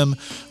to them.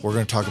 We're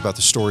going to talk about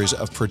the stories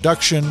of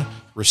production,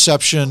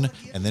 reception,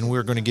 and then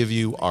we're going to give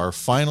you our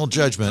final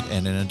judgment.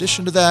 And in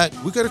addition to that,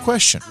 we've got a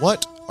question.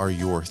 What are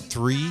your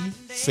 3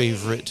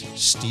 favorite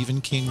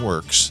Stephen King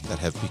works that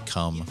have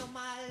become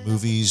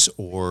movies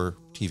or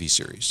TV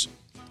series?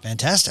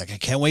 Fantastic. I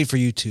can't wait for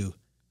you to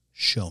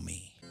show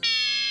me.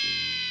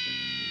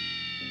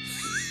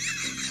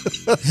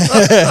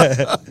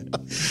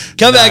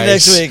 Come back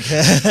next week.